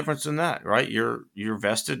 What's the difference in that, right? You're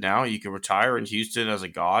vested now. You can retire in Houston as a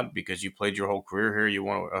god because you played your whole career here. You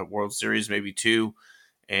won a World Series, maybe 2,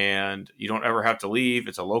 and you don't ever have to leave.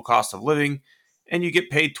 It's a low cost of living, and you get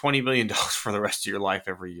paid $20 million for the rest of your life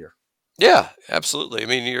every year. Yeah, absolutely. I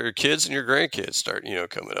mean, your kids and your grandkids start,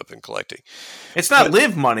 coming up and collecting. It's not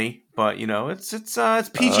live money, but it's PGA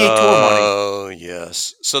Tour money. Oh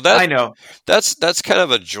yes. So that I know that's kind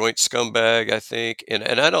of a joint scumbag, I think, and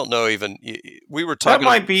I don't know even. We were talking.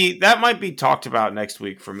 That might be talked about next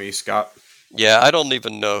week for me, Scott. Yeah, I don't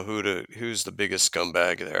even know who's the biggest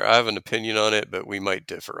scumbag there. I have an opinion on it, but we might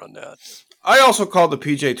differ on that. I also called the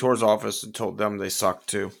PGA Tour's office and told them they suck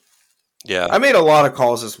too. Yeah. I made a lot of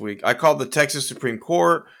calls this week. I called the Texas Supreme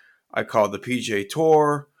Court. I called the PGA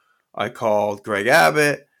Tour. I called Greg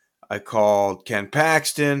Abbott. I called Ken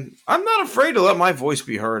Paxton. I'm not afraid to let my voice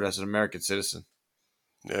be heard as an American citizen.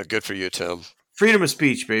 Yeah, good for you, Tim. Freedom of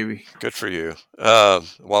speech, baby. Good for you.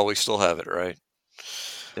 While we still have it, right?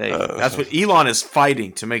 That's what Elon is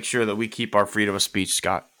fighting to make sure that we keep our freedom of speech,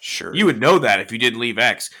 Scott. Sure. You would know that if you didn't leave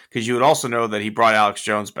X, because you would also know that he brought Alex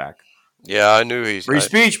Jones back. Yeah, I knew he's free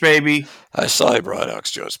speech, baby. I saw he brought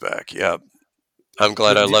Alex Jones back. Yeah, I'm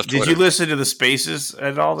glad I left. Did you listen to the Spaces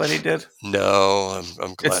at all that he did? No,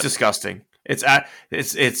 I'm glad. It's disgusting. It's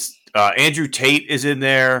Andrew Tate is in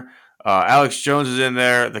there. Alex Jones is in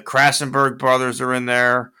there. The Krassenberg brothers are in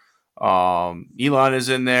there. Elon is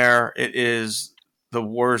in there. It is the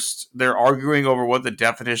worst. They're arguing over what the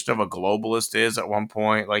definition of a globalist is at one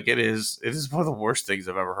point. Like it is one of the worst things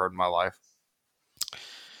I've ever heard in my life.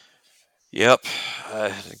 Yep,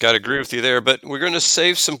 I got to agree with you there, but we're going to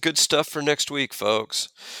save some good stuff for next week, folks.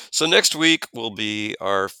 So next week will be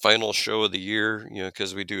our final show of the year,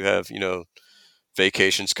 because we do have,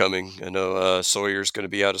 vacations coming. I know Sawyer's going to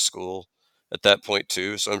be out of school at that point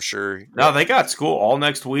too, so I'm sure. No, they got school all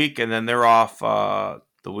next week, and then they're off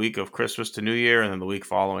the week of Christmas to New Year, and then the week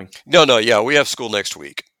following. No, yeah, we have school next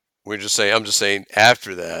week. I'm just saying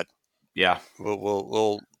after that. Yeah,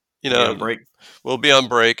 we'll break. We'll be on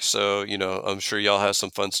break, so I'm sure y'all have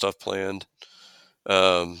some fun stuff planned.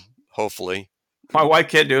 Hopefully, my wife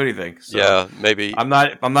can't do anything. So yeah, maybe I'm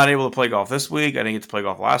not able to play golf this week. I didn't get to play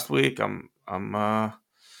golf last week. I'm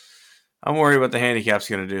worried what the handicap's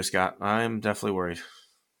going to do, Scott. I'm definitely worried.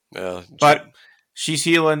 Yeah, but she's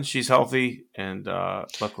healing. She's healthy, and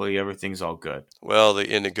luckily everything's all good. Well, the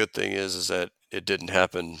good thing is that it didn't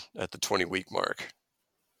happen at the 20-week mark.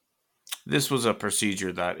 This was a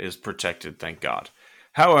procedure that is protected, thank God.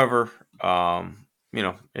 However,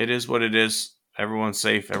 it is what it is. Everyone's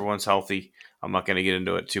safe. Everyone's healthy. I'm not going to get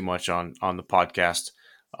into it too much on the podcast,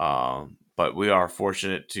 but we are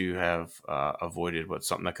fortunate to have avoided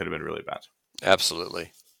something that could have been really bad.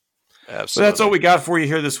 Absolutely. So that's all we got for you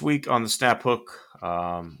here this week on the Snap Hook.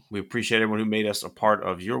 We appreciate everyone who made us a part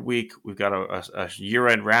of your week. We've got a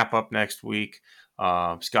year-end wrap-up next week.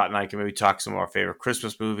 Scott and I can maybe talk some of our favorite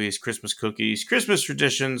Christmas movies, Christmas cookies, Christmas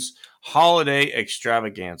traditions, holiday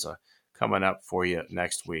extravaganza coming up for you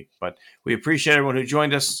next week. But we appreciate everyone who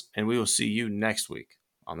joined us, and we will see you next week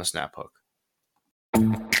on the Snap Hook.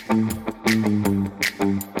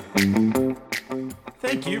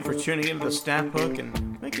 Thank you for tuning into the Snap Hook,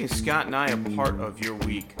 and make making Scott and I a part of your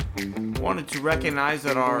week. Wanted to recognize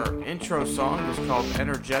that our intro song is called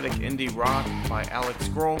Energetic Indie Rock by Alex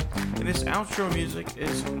Grohl, and his outro music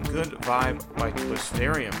is Good Vibe by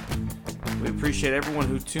Twisterium. We appreciate everyone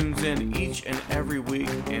who tunes in each and every week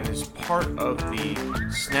and is part of the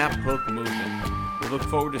Snap Hook movement. We look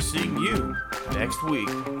forward to seeing you next week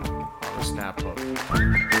on the Snap Hook.